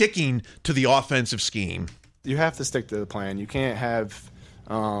and sticking to the offensive scheme. You have to stick to the plan. You can't have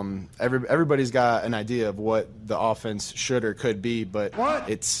everybody's got an idea of what the offense should or could be, but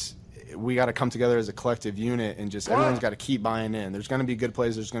we got to come together as a collective unit and just everyone's got to keep buying in. There's going to be good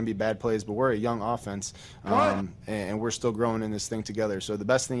plays, there's going to be bad plays, but we're a young offense and we're still growing in this thing together. So the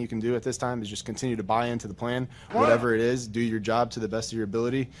best thing you can do at this time is just continue to buy into the plan, whatever it is. Do your job to the best of your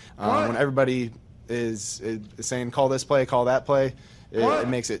ability. When everybody is saying call this play, call that play, it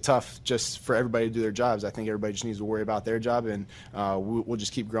makes it tough just for everybody to do their jobs. I think everybody just needs to worry about their job, and we'll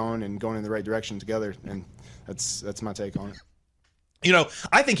just keep growing and going in the right direction together. And that's my take on it. You know,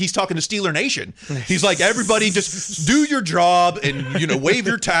 I think he's talking to Steeler Nation. He's like, everybody just do your job and, you know, wave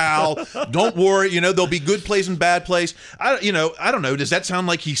your towel. Don't worry. You know, there'll be good plays and bad plays. I don't know. Does that sound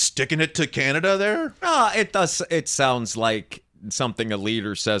like he's sticking it to Canada there? It does. It sounds like something a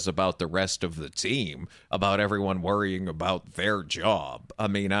leader says about the rest of the team, about everyone worrying about their job. I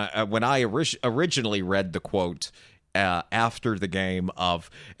mean, when I originally read the quote after the game of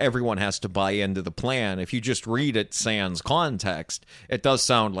everyone has to buy into the plan, if you just read it sans context, it does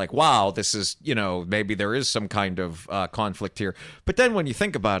sound like, wow, this is, you know, maybe there is some kind of conflict here. But then when you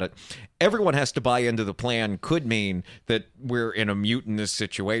think about it, everyone has to buy into the plan could mean that we're in a mutinous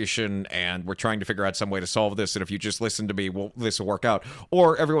situation and we're trying to figure out some way to solve this, and if you just listen to me, this will work out.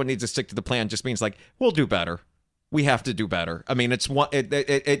 Or everyone needs to stick to the plan just means like, we'll do better. We have to do better. I mean,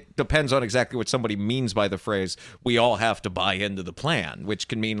 it depends on exactly what somebody means by the phrase, we all have to buy into the plan, which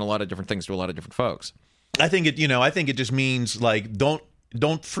can mean a lot of different things to a lot of different folks. I think it just means like, don't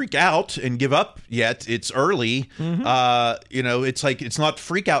freak out and give up yet. It's early. Mm-hmm. You know, it's like, it's not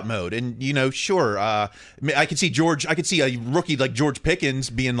freak out mode. And, you know, sure. I could see a rookie like George Pickens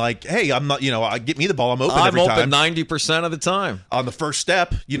being like, hey, I'm not, you know, get me the ball. I'm open every time. I'm open 90% of the time. On the first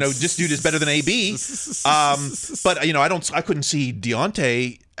step, you know, this dude is better than AB. But, you know, I couldn't see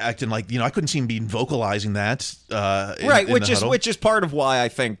Deontay acting like, you know, I couldn't see him being vocalizing that. Which is part of why I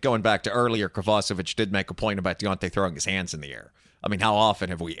think, going back to earlier, Kovacevic did make a point about Deontay throwing his hands in the air. I mean, how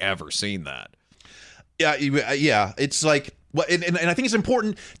often have we ever seen that? Yeah. It's like, and I think it's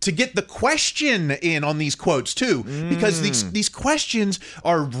important to get the question in on these quotes too, because these questions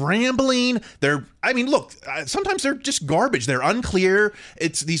are rambling. Look, sometimes they're just garbage. They're unclear.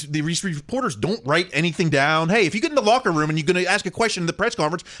 It's these reporters don't write anything down. Hey, if you get in the locker room and you're going to ask a question in the press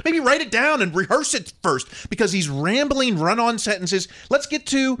conference, maybe write it down and rehearse it first, because these rambling run-on sentences. Let's get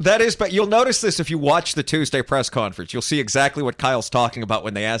to that is. But you'll notice this if you watch the Tuesday press conference. You'll see exactly what Kyle's talking about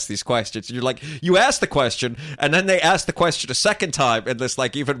when they ask these questions. You're like, you ask the question, and then they ask the question a second time in this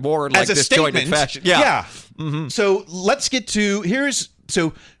like even more like disjointed fashion. Yeah. Mm-hmm. So let's get to here's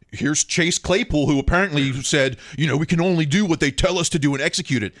Chase Claypool, who apparently said, you know, we can only do what they tell us to do and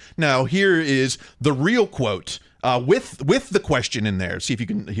execute it. Now, here is the real quote with the question in there. See if you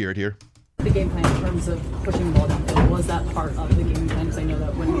can hear it here. The game plan in terms of pushing the ball downfield, was that part of the game plan? Because I know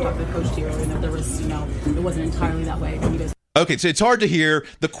that when we talked to the coach here, I know there was, you know, it wasn't entirely that way. You guys. Okay, so it's hard to hear.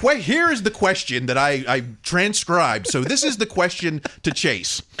 Here is the question that I transcribed. So this is the question to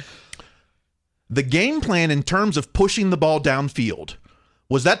Chase. The game plan in terms of pushing the ball downfield,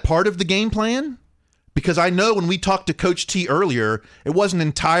 was that part of the game plan? Because I know when we talked to Coach T earlier, it wasn't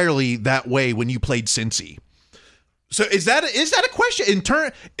entirely that way when you played Cincy. So is that a question?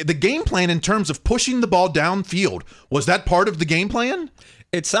 The game plan in terms of pushing the ball downfield, was that part of the game plan?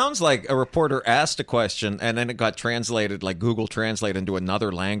 It sounds like a reporter asked a question and then it got translated, like Google Translate, into another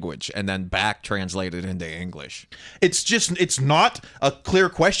language and then back translated into English. It's not a clear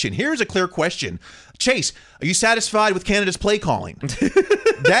question. Here's a clear question. Chase, are you satisfied with Canada's play calling?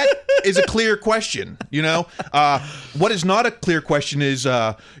 That is a clear question. You know, what is not a clear question is,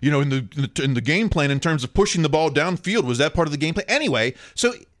 you know, in the game plan in terms of pushing the ball downfield, was that part of the game plan? Anyway,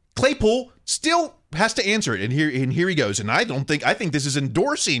 so Claypool still has to answer it, and here he goes. And I think this is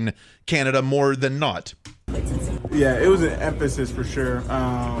endorsing Canada more than not. Yeah, it was an emphasis for sure.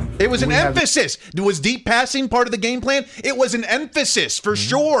 It was an emphasis. Was deep passing part of the game plan? It was an emphasis for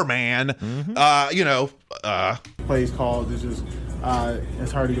sure, man. Mm-hmm. You know, plays called is just.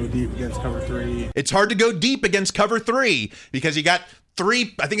 It's hard to go deep against cover 3. It's hard to go deep against cover 3 because you got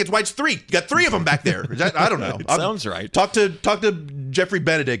 3. I think it's White's 3. You got 3 of them back there. Is that, I don't know. Sounds right. Talk to Jeffrey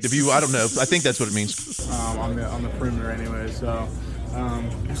Benedict if you. I don't know. I think that's what it means. On the perimeter anyway. So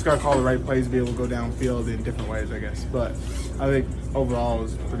just gotta call the right plays to be able to go downfield in different ways, I guess. But I think overall it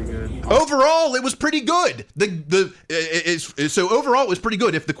was pretty good. Overall, it was pretty good. So overall, it was pretty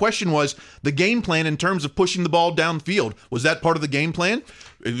good. If the question was the game plan in terms of pushing the ball downfield, was that part of the game plan?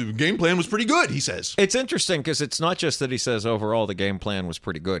 The game plan was pretty good, he says. It's interesting because it's not just that he says overall the game plan was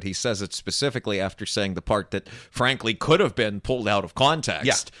pretty good. He says it specifically after saying the part that, frankly, could have been pulled out of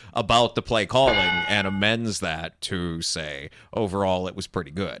context about the play calling and amends that to say overall it was pretty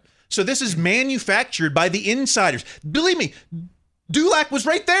good. So this is manufactured by the insiders. Believe me, Dulac was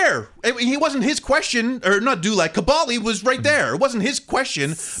right there. He wasn't his question, or not Dulac. Kabali was right there. It wasn't his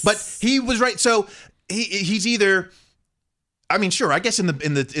question, but he was right. So he's either. I mean, sure. I guess in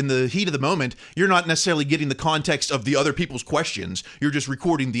the heat of the moment, you're not necessarily getting the context of the other people's questions. You're just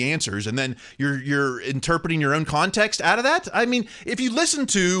recording the answers, and then you're interpreting your own context out of that. I mean, if you listen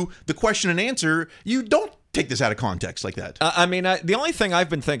to the question and answer, you don't take this out of context like that. I mean, the only thing I've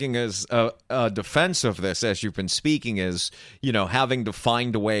been thinking is a defense of this, as you've been speaking, is, having to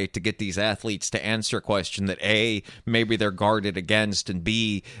find a way to get these athletes to answer a question that A, maybe they're guarded against, and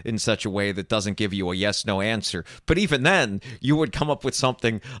B, in such a way that doesn't give you a yes-no answer. But even then, you would come up with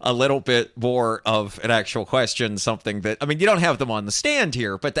something a little bit more of an actual question, something that, I mean, you don't have them on the stand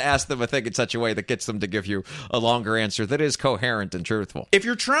here, but to ask them a thing in such a way that gets them to give you a longer answer that is coherent and truthful. If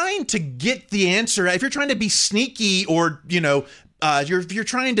you're trying to get the answer, if you're trying to be sneaky, or you're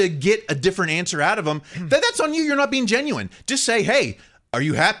trying to get a different answer out of them, that's on you. You're not being genuine. Just say, hey, are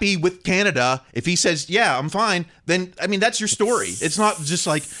you happy with Canada? If he says, yeah, I'm fine, then I mean, that's your story. It's not just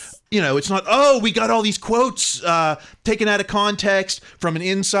like, it's not, oh, we got all these quotes taken out of context from an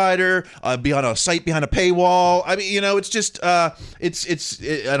insider, be on a site behind a paywall. I mean, it's just, I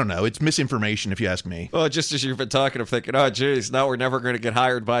don't know. It's misinformation if you ask me. Well, just as you've been talking, I'm thinking, oh, geez, now we're never going to get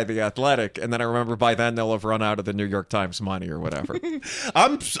hired by The Athletic. And then I remember by then they'll have run out of the New York Times money or whatever.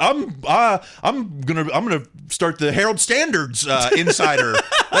 I'm gonna start the Herald Standards insider.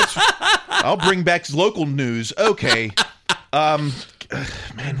 I'll bring back local news. Okay.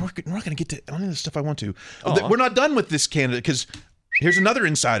 Man, we're not going to get to any of the stuff I want to. Aww. We're not done with this candidate, because here's another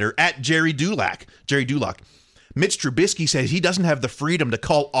insider at Jerry Dulac. Mitch Trubisky says he doesn't have the freedom to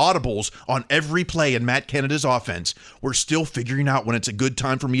call audibles on every play in Matt Canada's offense. We're still figuring out when it's a good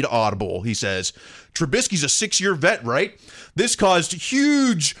time for me to audible, he says. Trubisky's a 6-year vet, right? This caused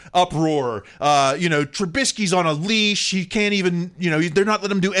huge uproar. Trubisky's on a leash. He can't even, they're not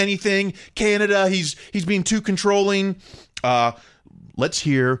letting him do anything. Canada, he's being too controlling. Let's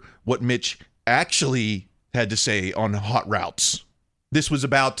hear what Mitch actually had to say on hot routes. This was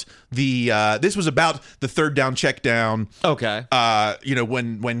about the third down check down. Okay.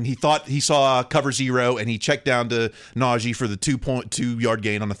 When he thought he saw cover zero and he checked down to Najee for the 2.2-yard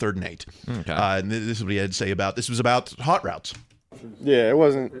gain on a 3rd and 8. Okay. And this is what he had to say about this. Was about hot routes. Yeah, it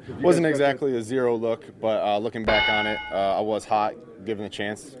wasn't exactly a zero look, but looking back on it, I was hot given the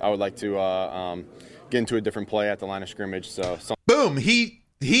chance. I would like to get into a different play at the line of scrimmage. So boom, he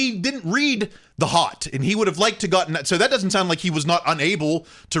didn't read the hot, and he would have liked to gotten that. So that doesn't sound like he was not unable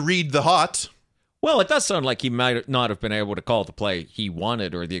to read the hot. Well, it does sound like he might not have been able to call the play he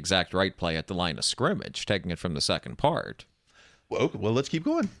wanted or the exact right play at the line of scrimmage, taking it from the second part. Well, let's keep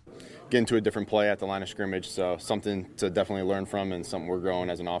going. Get into a different play at the line of scrimmage, so something to definitely learn from and something we're growing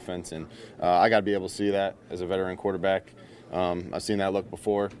as an offense. And I got to be able to see that as a veteran quarterback. I've seen that look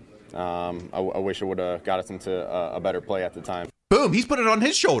before. I wish I would have got us into a better play at the time. Boom, he's put it on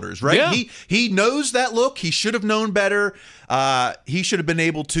his shoulders, right? Yeah. He knows that look. He should have known better. He should have been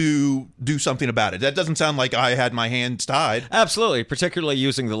able to do something about it. That doesn't sound like I had my hands tied. Absolutely, particularly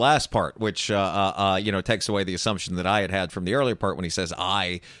using the last part, which takes away the assumption that I had from the earlier part when he says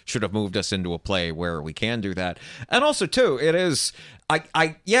I should have moved us into a play where we can do that. And also, too, it is...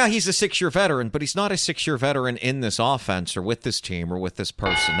 he's a 6-year veteran, but he's not a 6-year veteran in this offense or with this team or with this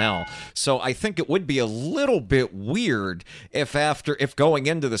personnel. So I think it would be a little bit weird if going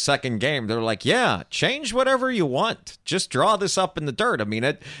into the second game, they're like, yeah, change whatever you want. Just draw this up in the dirt. I mean,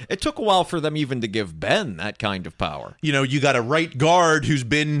 it took a while for them even to give Ben that kind of power. You got a right guard who's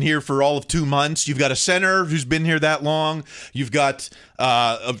been here for all of 2 months. You've got a center who's been here that long. You've got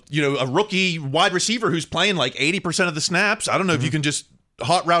a rookie wide receiver who's playing like 80% of the snaps. I don't know if you can just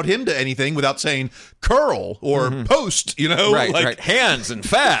hot route him to anything without saying curl or post, Right. Hands and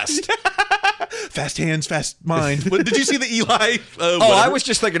fast. Fast hands, fast mind. Did you see the Eli? I was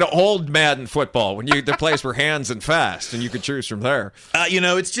just thinking of old Madden football when the plays were hands and fast, and you could choose from there.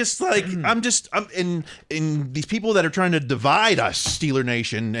 It's just like I'm in these people that are trying to divide us, Steeler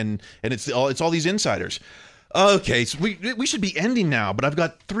Nation, and it's all these insiders. Okay, so we should be ending now, but I've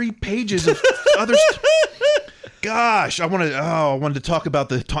got 3 pages of other stuff. Gosh, I wanted to talk about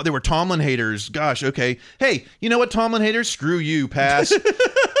they were Tomlin haters. Gosh, okay. Hey, you know what, Tomlin haters? Screw you, pass.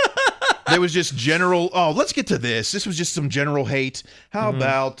 There was just general, let's get to this. This was just some general hate. How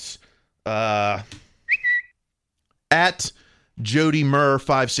about at Jody Murr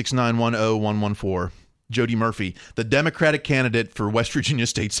 569101114. Jody Murphy, the Democratic candidate for West Virginia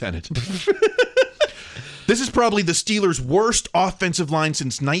State Senate. This is probably the Steelers' worst offensive line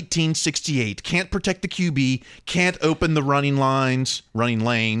since 1968. Can't protect the QB, can't open the running lanes.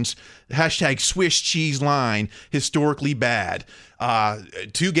 Hashtag Swiss cheese line, historically bad.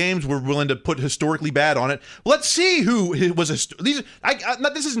 2 games we're willing to put historically bad on it. Let's see who was this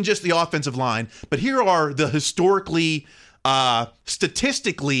isn't just the offensive line, but here are the historically,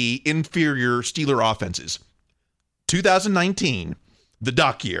 statistically inferior Steeler offenses. 2019, the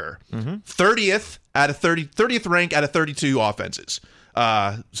Duck year, 30th rank out of 32 offenses.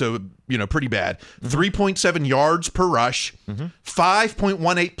 So, pretty bad. 3.7 yards per rush,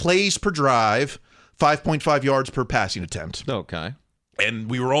 5.18 plays per drive, 5.5 yards per passing attempt. Okay. And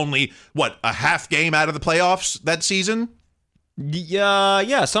we were only, a half game out of the playoffs that season?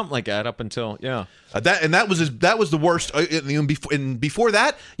 Yeah, something like that up until, that was the worst. And before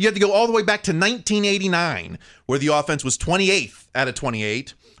that, you had to go all the way back to 1989, where the offense was 28th out of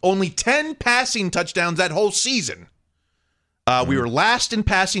 28. Only 10 passing touchdowns that whole season. We were last in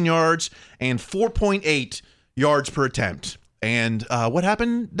passing yards and 4.8 yards per attempt. And what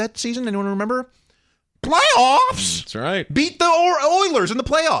happened that season? Anyone remember? Playoffs! That's right. Beat the Oilers in the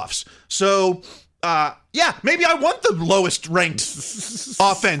playoffs. So, maybe I want the lowest ranked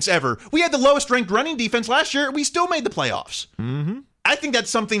offense ever. We had the lowest ranked running defense last year. We still made the playoffs. Mm-hmm. I think that's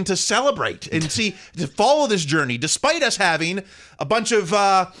something to celebrate and to follow this journey. Despite us having a bunch of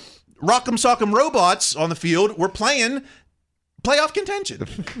rock'em sock'em robots on the field, we're playing playoff contention.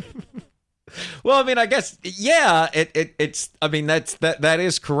 Well, I mean, I guess, that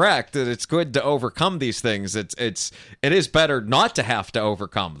is correct, that it's good to overcome these things. It is better not to have to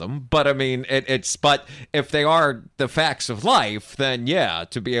overcome them, but I mean, but if they are the facts of life, then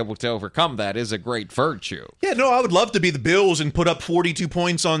to be able to overcome that is a great virtue. Yeah, no, I would love to be the Bills and put up 42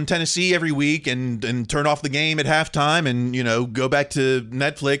 points on Tennessee every week and turn off the game at halftime and, go back to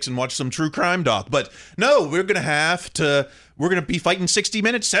Netflix and watch some true crime doc. But no, we're going to be fighting 60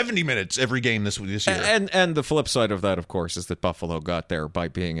 minutes, 70 minutes every game this year. And the flip side of that, of course, is that Buffalo got there by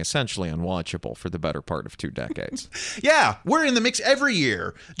being essentially unwatchable for the better part of 2 decades. Yeah, we're in the mix every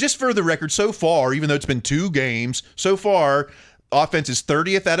year. Just for the record, so far, even though it's been 2 games, so far, offense is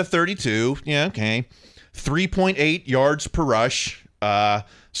 30th out of 32. Yeah, okay. 3.8 yards per rush.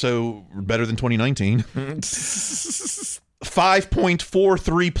 So better than 2019.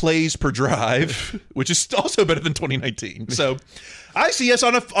 5.43 plays per drive, which is also better than 2019. So I see us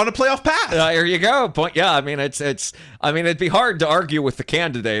on a playoff path. There you go. It'd be hard to argue with the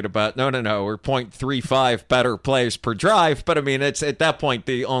candidate about no, we're 0.35 better plays per drive. But I mean, it's at that point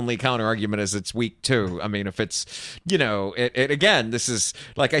the only counter argument is it's week 2. I mean, if it's again, this is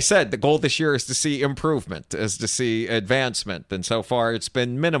like I said, the goal this year is to see improvement, is to see advancement, and so far it's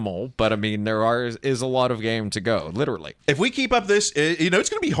been minimal. But I mean, is a lot of game to go, literally. If we keep up this, it's going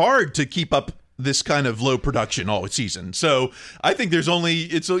to be hard to keep up this kind of low production all season. So I think we can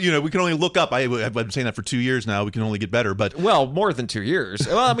only look up. I've been saying that for 2 years now. We can only get better, but more than 2 years.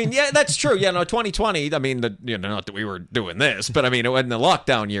 Well, I mean, that's true. 2020. I mean, not that we were doing this, but I mean, in the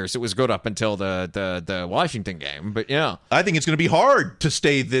lockdown years, it was good up until the Washington game. But I think it's going to be hard to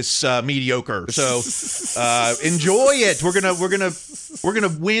stay this mediocre. So enjoy it. We're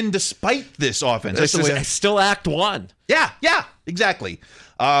gonna win despite this offense. This is still Act 1. Yeah, exactly.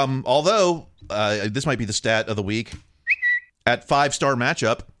 Although. This might be the stat of the week. At 5-star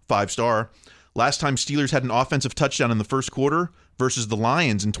matchup, 5-star, last time Steelers had an offensive touchdown in the first quarter versus the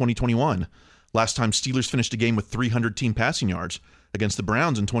Lions in 2021. Last time Steelers finished a game with 300 team passing yards against the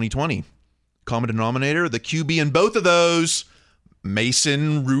Browns in 2020. Common denominator, the QB in both of those,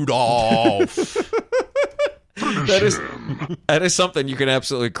 Mason Rudolph. That is something you can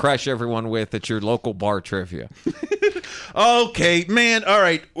absolutely crush everyone with at your local bar trivia. Okay, man. All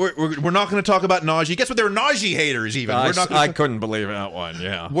right, we're not going to talk about Najee. Guess what? There were Najee haters. Even I couldn't believe that one.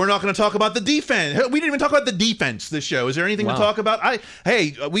 Yeah, we're not going to talk about the defense. We didn't even talk about the defense this show. Is there anything to talk about?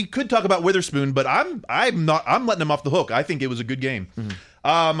 We could talk about Witherspoon, but I'm letting him off the hook. I think it was a good game.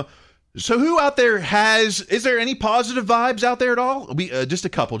 Mm-hmm. So who out there is there any positive vibes out there at all? Just a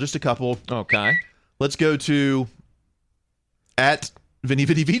couple. Okay. Let's go to at Vinny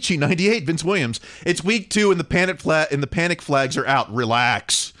Vici 98, Vince Williams. It's week 2 and the panic flags are out.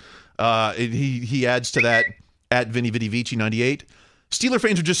 Relax. He adds to that at Vinny Vici 98. Steeler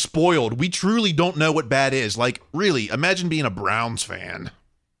fans are just spoiled. We truly don't know what bad is. Like, really, imagine being a Browns fan.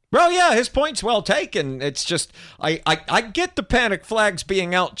 Well, yeah, his point's well taken. It's just, I get the panic flags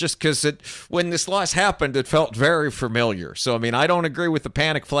being out just because when this loss happened, it felt very familiar. So, I mean, I don't agree with the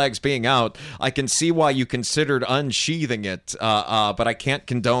panic flags being out. I can see why you considered unsheathing it, but I can't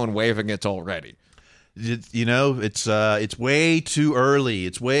condone waving it already. It's way too early.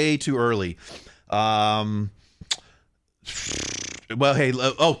 It's way too early. Well, hey,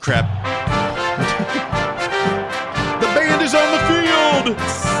 oh, crap. The band is on the field.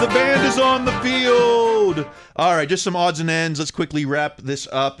 The band is on the field. All right, just some odds and ends. Let's quickly wrap this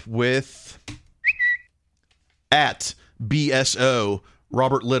up with at BSO,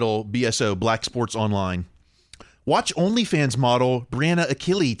 Robert Little, BSO, Black Sports Online. Watch OnlyFans model Brianna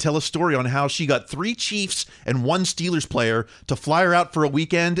Achille tell a story on how she got 3 Chiefs and 1 Steelers player to fly her out for a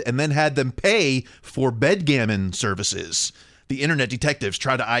weekend and then had them pay for bedgammon services. the internet detectives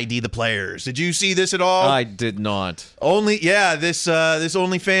try to ID the players. Did you see this at all? I did not. This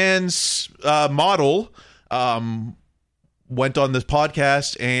OnlyFans model went on this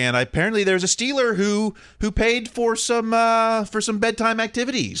podcast, and apparently there's a Steeler who paid for some bedtime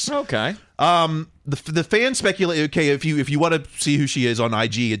activities. Okay. The fans speculate. Okay, if you want to see who she is on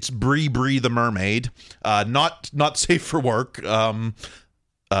IG, it's Bree the Mermaid. Not safe for work.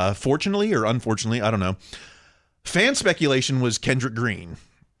 Fortunately or unfortunately, I don't know. Fan speculation was Kendrick Green,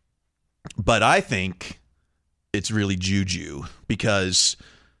 but I think it's really Juju because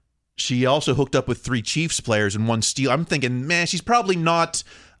she also hooked up with 3 Chiefs players and 1 Steelers. I'm thinking, man, she's probably not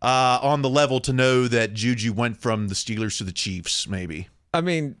on the level to know that Juju went from the Steelers to the Chiefs, maybe. I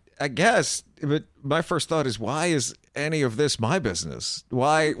mean, I guess, but my first thought is, why is any of this my business?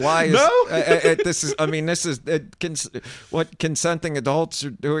 Why is this is? I mean, this is what consenting adults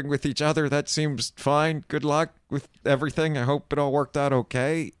are doing with each other. That seems fine. Good luck with everything. I hope it all worked out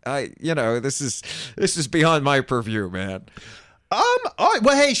okay. This is beyond my purview, man. All right.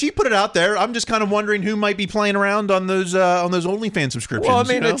 Well, hey, she put it out there. I'm just kind of wondering who might be playing around on those OnlyFans subscriptions. Well, I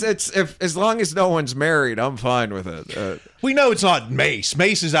mean, it's as long as no one's married, I'm fine with it. We know it's not Mace.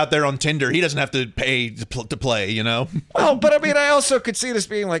 Mace is out there on Tinder. He doesn't have to pay to play, you know. Well, but I mean, I also could see this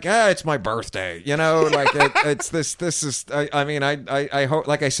being like, it's my birthday, you know. Like it's this. This is. I hope.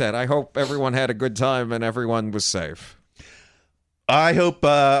 Like I said, I hope everyone had a good time and everyone was safe. I hope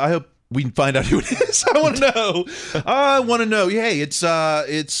we can find out who it is. I want to know. Hey, it's I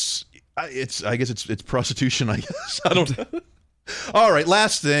guess it's prostitution. I guess I don't know. All right,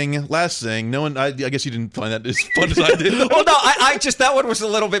 last thing. No one. I guess you didn't find that as fun as I did. Well, no, I just that one was a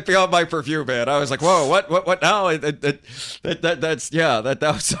little bit beyond my purview, man. I was like, whoa, what? No, that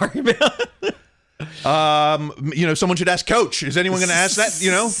was sorry, man. Someone should ask Coach. Is anyone going to ask that?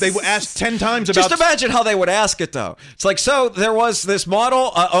 They asked 10 times about. Just imagine how they would ask it, though. It's like, so there was this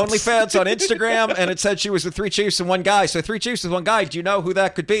model, OnlyFans on Instagram, and it said she was with 3 Chiefs and 1 guy. So 3 Chiefs with 1 guy. Do you know who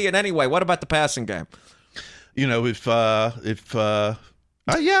that could be? And anyway, what about the passing game? Hey, it's a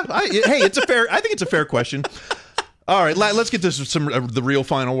fair. I think it's a fair question. All right, let's get to the real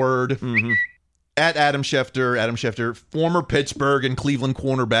final word. Mm-hmm. At Adam Schefter, former Pittsburgh and Cleveland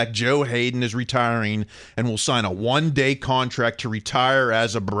cornerback Joe Hayden is retiring and will sign a 1-day contract to retire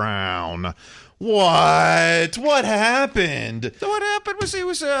as a Brown. What happened? What happened was he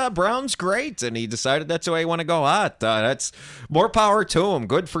was Brown's great, and he decided that's the way he want to go out. That's more power to him.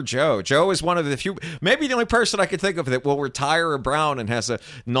 Good for Joe. Joe is one of the few, maybe the only person I could think of that will retire a Brown and has a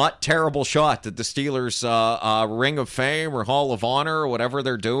not terrible shot at the Steelers' Ring of Fame or Hall of Honor or whatever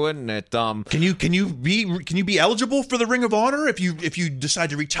they're doing. Can you be eligible for the Ring of Honor if you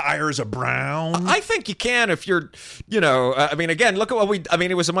decide to retire as a Brown? I think you can if you're, again, look at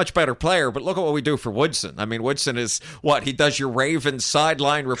he was a much better player, but look at what we do for Woodson. I mean, Woodson is he does your Ravens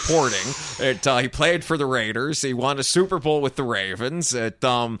sideline reporting. He played for the Raiders. He won a Super Bowl with the Ravens. I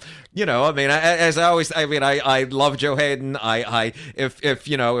love Joe Hayden.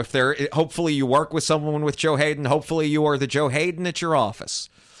 Hopefully you work with someone with Joe Hayden. Hopefully you are the Joe Hayden at your office.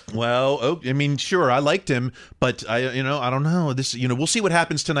 Well, sure, I liked him, but I don't know. We'll see what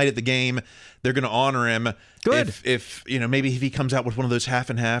happens tonight at the game. They're going to honor him. Good. If maybe if he comes out with one of those half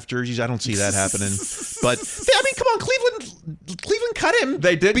and half jerseys, I don't see that happening. But I mean, come on, Cleveland cut him.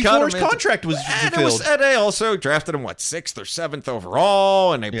 They did before his contract was fulfilled. And they also drafted him 6th or 7th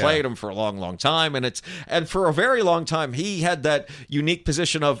overall, and they played him for a long, long time. And for a very long time, he had that unique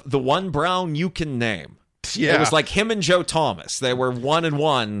position of the one Brown you can name. Yeah. It was like him and Joe Thomas. They were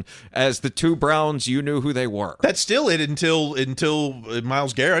 1-1 as the 2 Browns. You knew who they were. That's still it until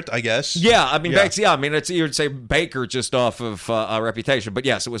Myles Garrett, I guess. Yeah, I mean, you would say Baker just off of a reputation, but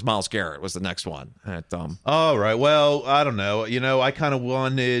yes, it was Myles Garrett was the next one. All right. Well, I don't know. I kind of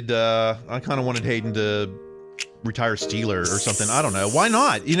wanted Hayden to retire Steeler or something. I don't know. Why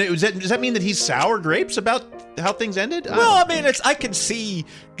not? Does that mean that he's sour grapes about how things ended? I can see,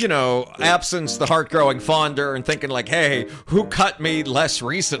 absence, the heart growing fonder, and thinking like, hey, who cut me less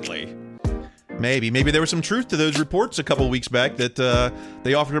recently? Maybe there was some truth to those reports a couple of weeks back that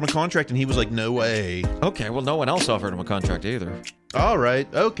they offered him a contract and he was like, no way. Okay, well, no one else offered him a contract either. All right,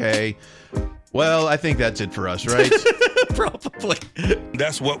 okay. Well, I think that's it for us, right? Probably.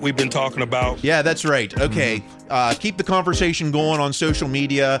 That's what we've been talking about. Yeah, that's right. Okay. Keep the conversation going on social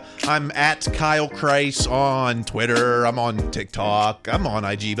media. I'm at Kyle Kreis on Twitter. I'm on TikTok. I'm on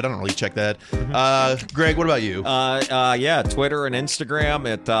IG, but I don't really check that. Greg, what about you? Yeah, Twitter and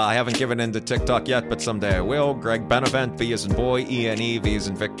Instagram. I haven't given into TikTok yet, but someday I will. Greg Benevent, B as in boy, E-N-E, V as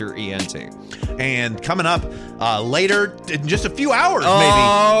in Victor, E-N-T. And coming up later, in just a few hours, maybe.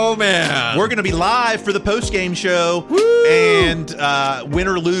 Oh, man. We're going to be live for the post-game show. Woo! And win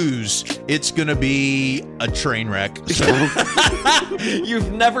or lose, it's going to be a train wreck. So.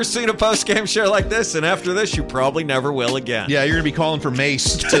 You've never seen a post-game show like this, and after this, you probably never will again. Yeah, you're going to be calling for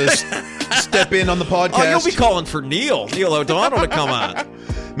Mace to step in on the podcast. Oh, you'll be calling for Neil O'Donnell to come on.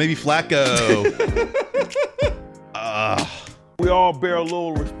 Maybe Flacco. We all bear a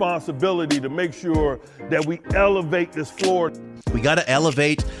little responsibility to make sure that we elevate this floor. We got to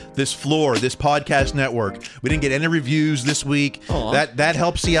elevate this floor, this podcast network. We didn't get any reviews this week. Aww. That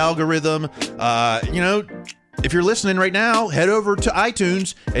helps the algorithm. If you're listening right now, head over to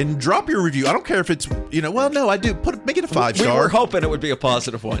iTunes and drop your review. I don't care if it's, I do. Make it a 5-star. We were hoping it would be a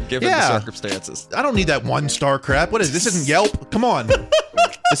positive one, given the circumstances. I don't need that 1-star crap. What is this? Isn't Yelp? Come on.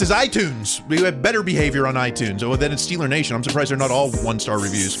 This is iTunes. We have better behavior on iTunes. Oh, then it's Steeler Nation. I'm surprised they're not all 1-star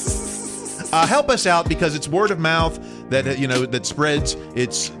reviews. Help us out because it's word of mouth that spreads.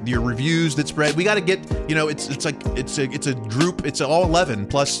 It's your reviews that spread. We got to get, it's a group. It's all 11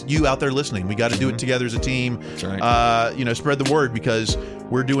 plus you out there listening. We got to do it together as a team. That's right. Spread the word because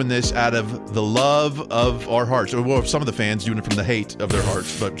we're doing this out of the love of our hearts. Or some of the fans doing it from the hate of their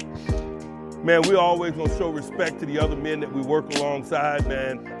hearts, but. Man, we always going to show respect to the other men that we work alongside,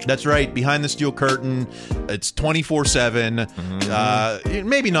 man. That's right. Behind the steel curtain, it's 24/7.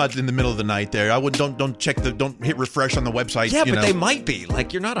 Maybe not in the middle of the night there. Don't hit refresh on the website. Yeah, but they might be.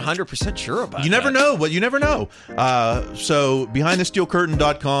 Like, you're not 100% sure about You never know, but you never know. So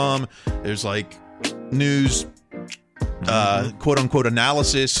behindthesteelcurtain.com, there's like news, quote unquote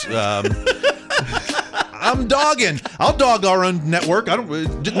analysis. I'm dogging. I'll dog our own network.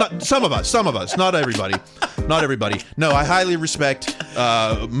 Some of us, not everybody. Not everybody. No, I highly respect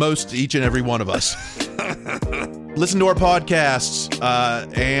each and every one of us. Listen to our podcasts,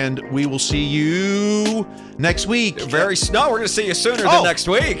 and we will see you next week. We're going to see you sooner than next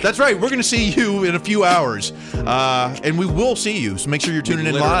week. That's right. We're going to see you in a few hours, and we will see you. So make sure you're tuning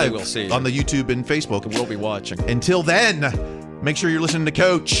in live on the YouTube and Facebook. We'll be watching. Until then, make sure you're listening to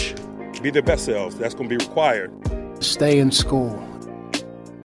Coach. Be their best selves. That's going to be required. Stay in school.